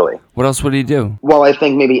very easily. What else would he do? Well, I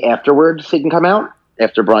think maybe afterwards he can come out.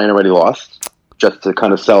 After Bryan already lost, just to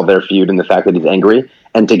kind of sell their feud and the fact that he's angry,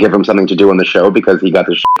 and to give him something to do on the show because he got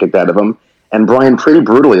the shit kicked out of him. And Bryan pretty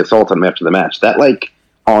brutally assaulted him after the match. That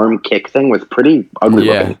arm kick thing was pretty ugly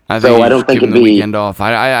looking. I don't think it'd be the weekend off.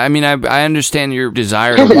 I understand your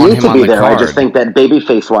desire to want him on the card. I just think that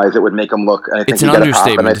babyface wise, it would make him look. It's an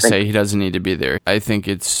understatement to say he doesn't need to be there. I think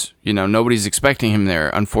it's nobody's expecting him there.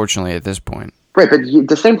 Unfortunately, at this point. Right, but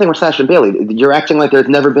the same thing with Sasha and Bayley. You're acting like there's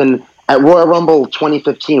never been. At Royal Rumble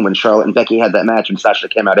 2015, when Charlotte and Becky had that match and Sasha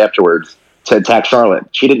came out afterwards to attack Charlotte,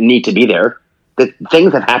 she didn't need to be there.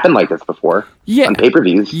 Things have happened like this before on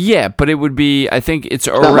pay-per-views. Yeah, but it would be, I think it's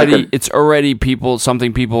already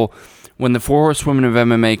something people, when the 4 horsewomen of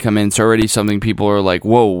MMA come in, it's already something people are like,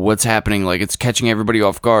 whoa, what's happening? It's catching everybody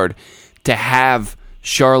off guard. To have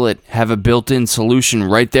Charlotte have a built-in solution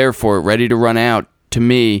right there for it, ready to run out, to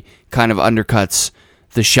me, kind of undercuts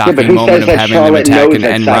the shocking moment of having them attack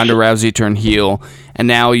and Ronda Rousey turn heel, and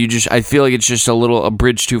now I feel like it's just a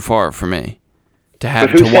bridge too far for me to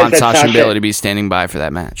want Sasha and Bayley to be standing by for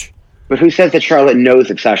that match. But who says that Charlotte knows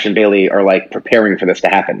that Sasha and Bayley are preparing for this to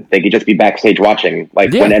happen? They could just be backstage watching,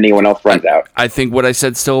 when anyone else runs out. I think what I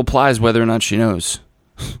said still applies whether or not she knows.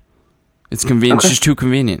 It's convenient. Okay. It's just too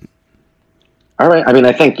convenient. All right.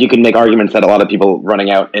 I think you can make arguments that a lot of people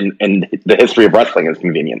running out in the history of wrestling is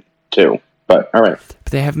convenient too. But all right.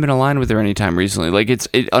 But they haven't been aligned with her anytime recently. It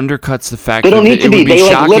undercuts the fact they don't need to be.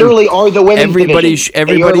 They literally are the women's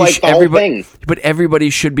division. But everybody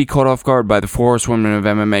should be caught off guard by the 4 horsewomen of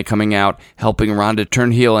MMA coming out, helping Ronda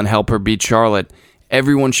turn heel and help her beat Charlotte.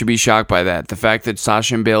 Everyone should be shocked by that. The fact that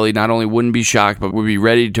Sasha and Bayley not only wouldn't be shocked, but would be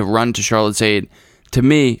ready to run to Charlotte's aid, to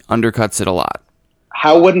me, undercuts it a lot.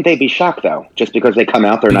 How wouldn't they be shocked, though? Just because they come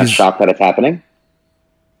out, they're not shocked that it's happening?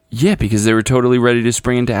 Yeah, because they were totally ready to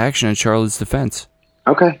spring into action in Charlotte's defense.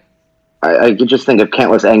 Okay. I could just think of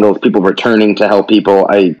countless angles, people returning to help people.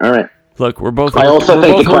 All right. Look, we're both. I also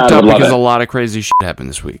think the crowd would love it because a lot of crazy shit happened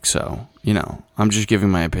this week. So I'm just giving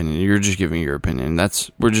my opinion. You're just giving your opinion.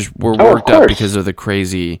 We're worked up because of the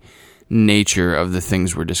crazy nature of the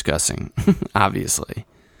things we're discussing. Obviously.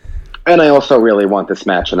 And I also really want this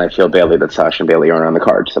match, and I feel Bayley that Sasha and Bayley aren't on the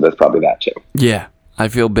card, so there's probably that too. Yeah, I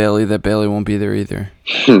feel that Bayley won't be there either.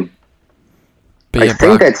 But I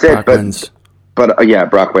think that's it, wins. But yeah,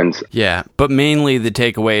 Brock wins. Yeah, but mainly the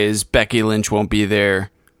takeaway is Becky Lynch won't be there,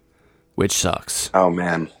 which sucks. Oh,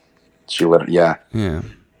 man. She literally, yeah. Yeah.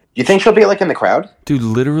 You think she'll be, like, in the crowd? Dude,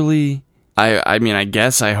 literally, I mean, I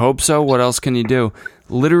guess, I hope so. What else can you do?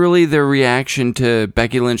 Literally, their reaction to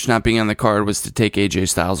Becky Lynch not being on the card was to take AJ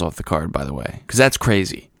Styles off the card, by the way. Because that's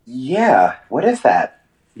crazy. Yeah. What is that?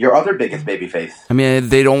 Your other biggest babyface. I mean,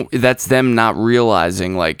 that's them not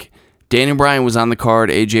realizing, like, Daniel Bryan was on the card,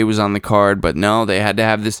 AJ was on the card, but no, they had to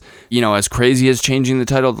have this, as crazy as changing the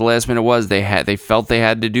title at the last minute was, they felt they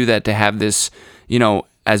had to do that to have this,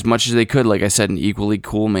 as much as they could, like I said, an equally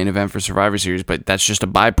cool main event for Survivor Series, but that's just a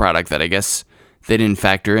byproduct that I guess they didn't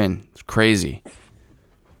factor in. It's crazy.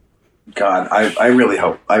 God, I really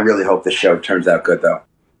hope this show turns out good, though.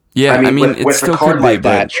 Yeah, I mean with still a card could like be,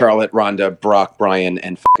 that, but Charlotte, Ronda, Brock, Bryan,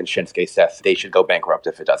 and fucking Shinsuke Seth, they should go bankrupt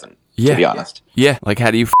if it doesn't. To be honest. Yeah, like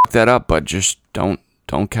how do you fuck that up? But just don't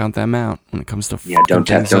count them out when it comes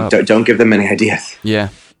to don't give them any ideas. Yeah,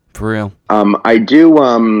 for real. I'm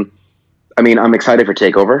excited for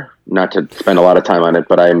TakeOver. Not to spend a lot of time on it,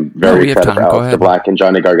 but I'm very excited for Aleister Black and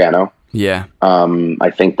Johnny Gargano. Yeah.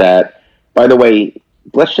 I think that. By the way,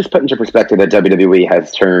 let's just put into perspective that WWE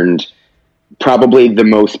has turned probably the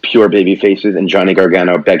most pure baby faces in Johnny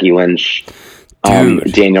Gargano, Becky Lynch,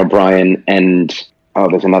 Daniel Bryan, and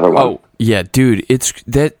there's another one. Oh yeah, dude, it's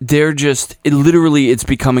that they're just it's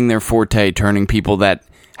becoming their forte, turning people that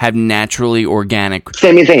have naturally organic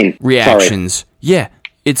Sami Zayn reactions. Sorry. Yeah,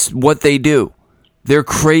 it's what they do. They're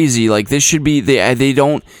crazy. Like this should be they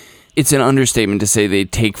don't. It's an understatement to say they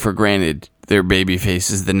take for granted their baby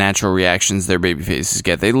faces, the natural reactions their baby faces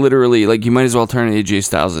get. They literally you might as well turn AJ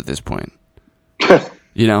Styles at this point.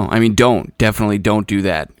 Definitely don't do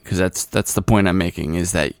that, because that's the point I'm making,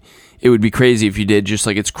 is that it would be crazy if you did, just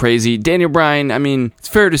like it's crazy. Daniel Bryan, I mean, it's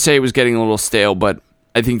fair to say it was getting a little stale, but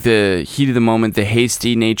I think the heat of the moment, the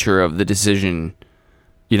hasty nature of the decision,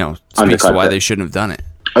 speaks to why they shouldn't have done it.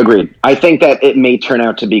 Agreed. I think that it may turn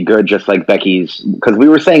out to be good, just like Becky's, because we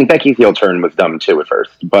were saying Becky's heel turn was dumb too at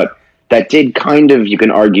first, but that did kind of, you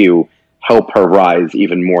can argue, help her rise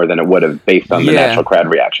even more than it would have based on the natural crowd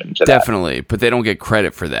reaction to definitely, that. But they don't get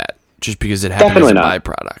credit for that just because it happened as a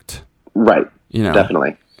byproduct. Right.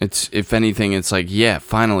 Definitely. It's, if anything, it's like, yeah,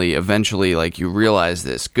 finally, eventually, you realize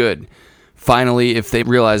this. Good. Finally, if they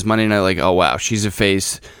realize Monday night, oh wow, she's a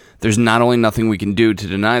face, there's not only nothing we can do to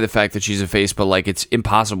deny the fact that she's a face, but it's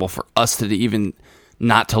impossible for us to even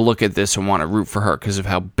not to look at this and want to root for her because of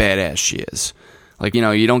how badass she is.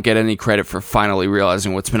 You don't get any credit for finally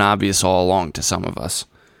realizing what's been obvious all along to some of us.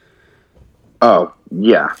 Oh,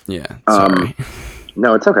 yeah. Yeah, sorry.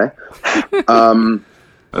 No, it's okay.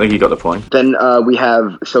 I think you got the point. Then we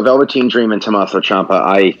have Velveteen Dream and Tommaso Ciampa.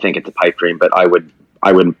 I think it's a pipe dream, but I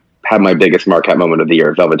would have my biggest mark-out moment of the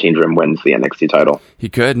year. Velveteen Dream wins the NXT title. He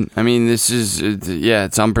could. I mean, this is,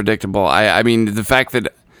 it's unpredictable. I mean, the fact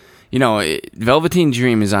that, Velveteen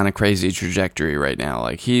Dream is on a crazy trajectory right now.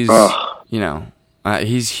 He's,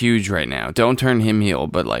 he's huge right now. Don't turn him heel,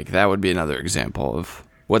 but that would be another example of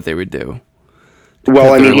what they would do.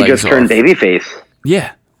 Well, he just turned babyface.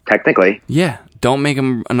 Yeah. Technically. Yeah. Don't make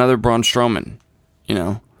him another Braun Strowman.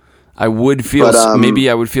 I would feel, maybe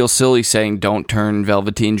I would feel silly saying don't turn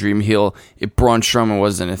Velveteen Dream heel if Braun Strowman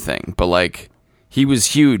wasn't a thing. But he was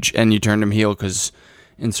huge and you turned him heel because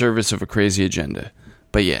in service of a crazy agenda.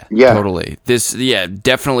 But yeah, totally.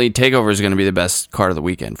 Definitely TakeOver is going to be the best card of the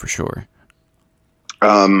weekend for sure.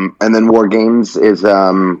 And then War Games is,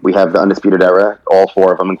 we have the Undisputed Era, all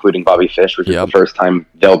four of them, including Bobby Fish, which is the first time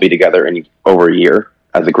they'll be together in over a year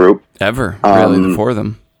as a group. Ever, really, the four of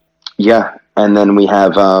them. Yeah, and then we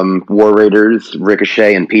have War Raiders,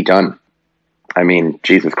 Ricochet, and Pete Dunne. I mean,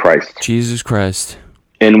 Jesus Christ.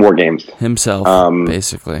 In War Games. Himself,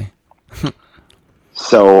 basically.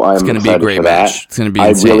 So I'm it's going to be a great match. It's going to be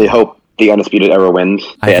insane. I really hope the Undisputed Era wins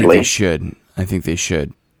badly. I think they should. I think they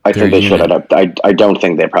should. I don't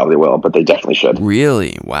think they probably will, but they definitely should.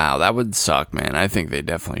 Really? Wow, that would suck, man. I think they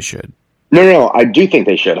definitely should. No, I do think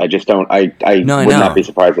they should. I just don't. I would not be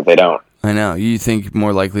surprised if they don't. I know. You think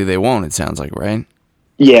more likely they won't, it sounds like, right?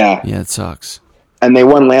 Yeah. Yeah, it sucks. And they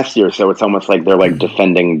won last year, so it's almost like they're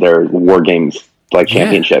defending their War Games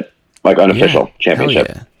championship, unofficial championship.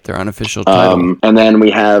 Hell yeah. Their unofficial title. And then we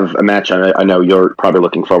have a match I know you're probably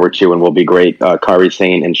looking forward to and will be great. Kairi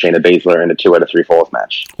Sane and Shayna Baszler in a 2 out of 3 falls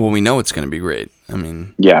match. Well, we know it's going to be great. I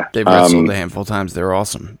mean, they've wrestled a handful of times. They're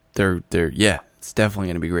awesome. They're it's definitely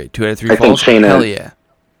going to be great. 2 out of 3 I falls. Think Shayna hell yeah.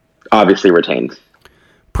 Obviously retains.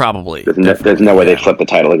 Probably. There's no way they flip the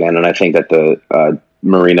title again, and I think that the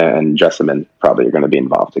Marina and Jessamine probably are going to be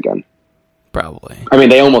involved again. Probably. I mean,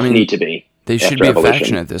 they almost need to be. They should be a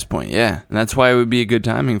faction at this point, yeah. And that's why it would be a good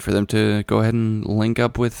timing for them to go ahead and link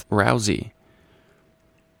up with Rousey.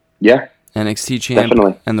 Yeah. NXT champ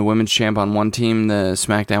definitely. And the women's champ on one team, the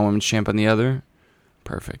SmackDown women's champ on the other.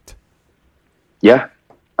 Perfect. Yeah,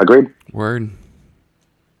 agreed. Word.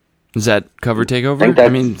 Does that cover takeover? I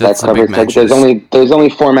think that's a big match. There's only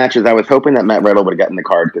 4 matches. I was hoping that Matt Riddle would get in the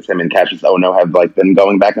card because him and Cassius Ohno have been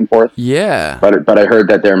going back and forth. Yeah. But I heard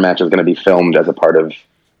that their match is going to be filmed as a part of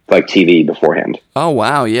TV beforehand. Oh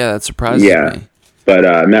wow, yeah, that surprises me.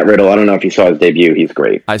 But Matt Riddle, I don't know if you saw his debut. He's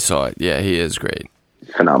great. I saw it. Yeah, he is great.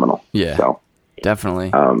 Phenomenal. Yeah. So definitely,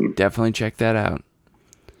 definitely check that out.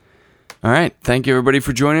 All right. Thank you, everybody,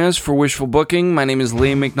 for joining us for Wishful Booking. My name is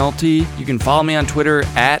Liam McNulty. You can follow me on Twitter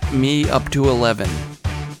at @MeUpTo11.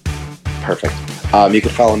 Perfect. You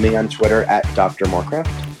can follow me on Twitter at Dr.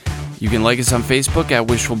 Morecraft. You can like us on Facebook at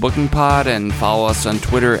Wishful Booking Pod and follow us on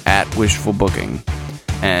Twitter at Wishful Booking.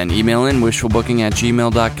 And email in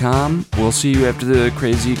wishfulbooking@gmail.com. We'll see you after the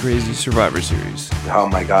crazy, crazy Survivor Series. Oh,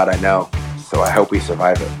 my God, I know. So I hope we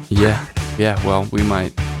survive it. Yeah, well, we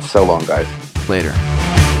might. So long, guys. Later.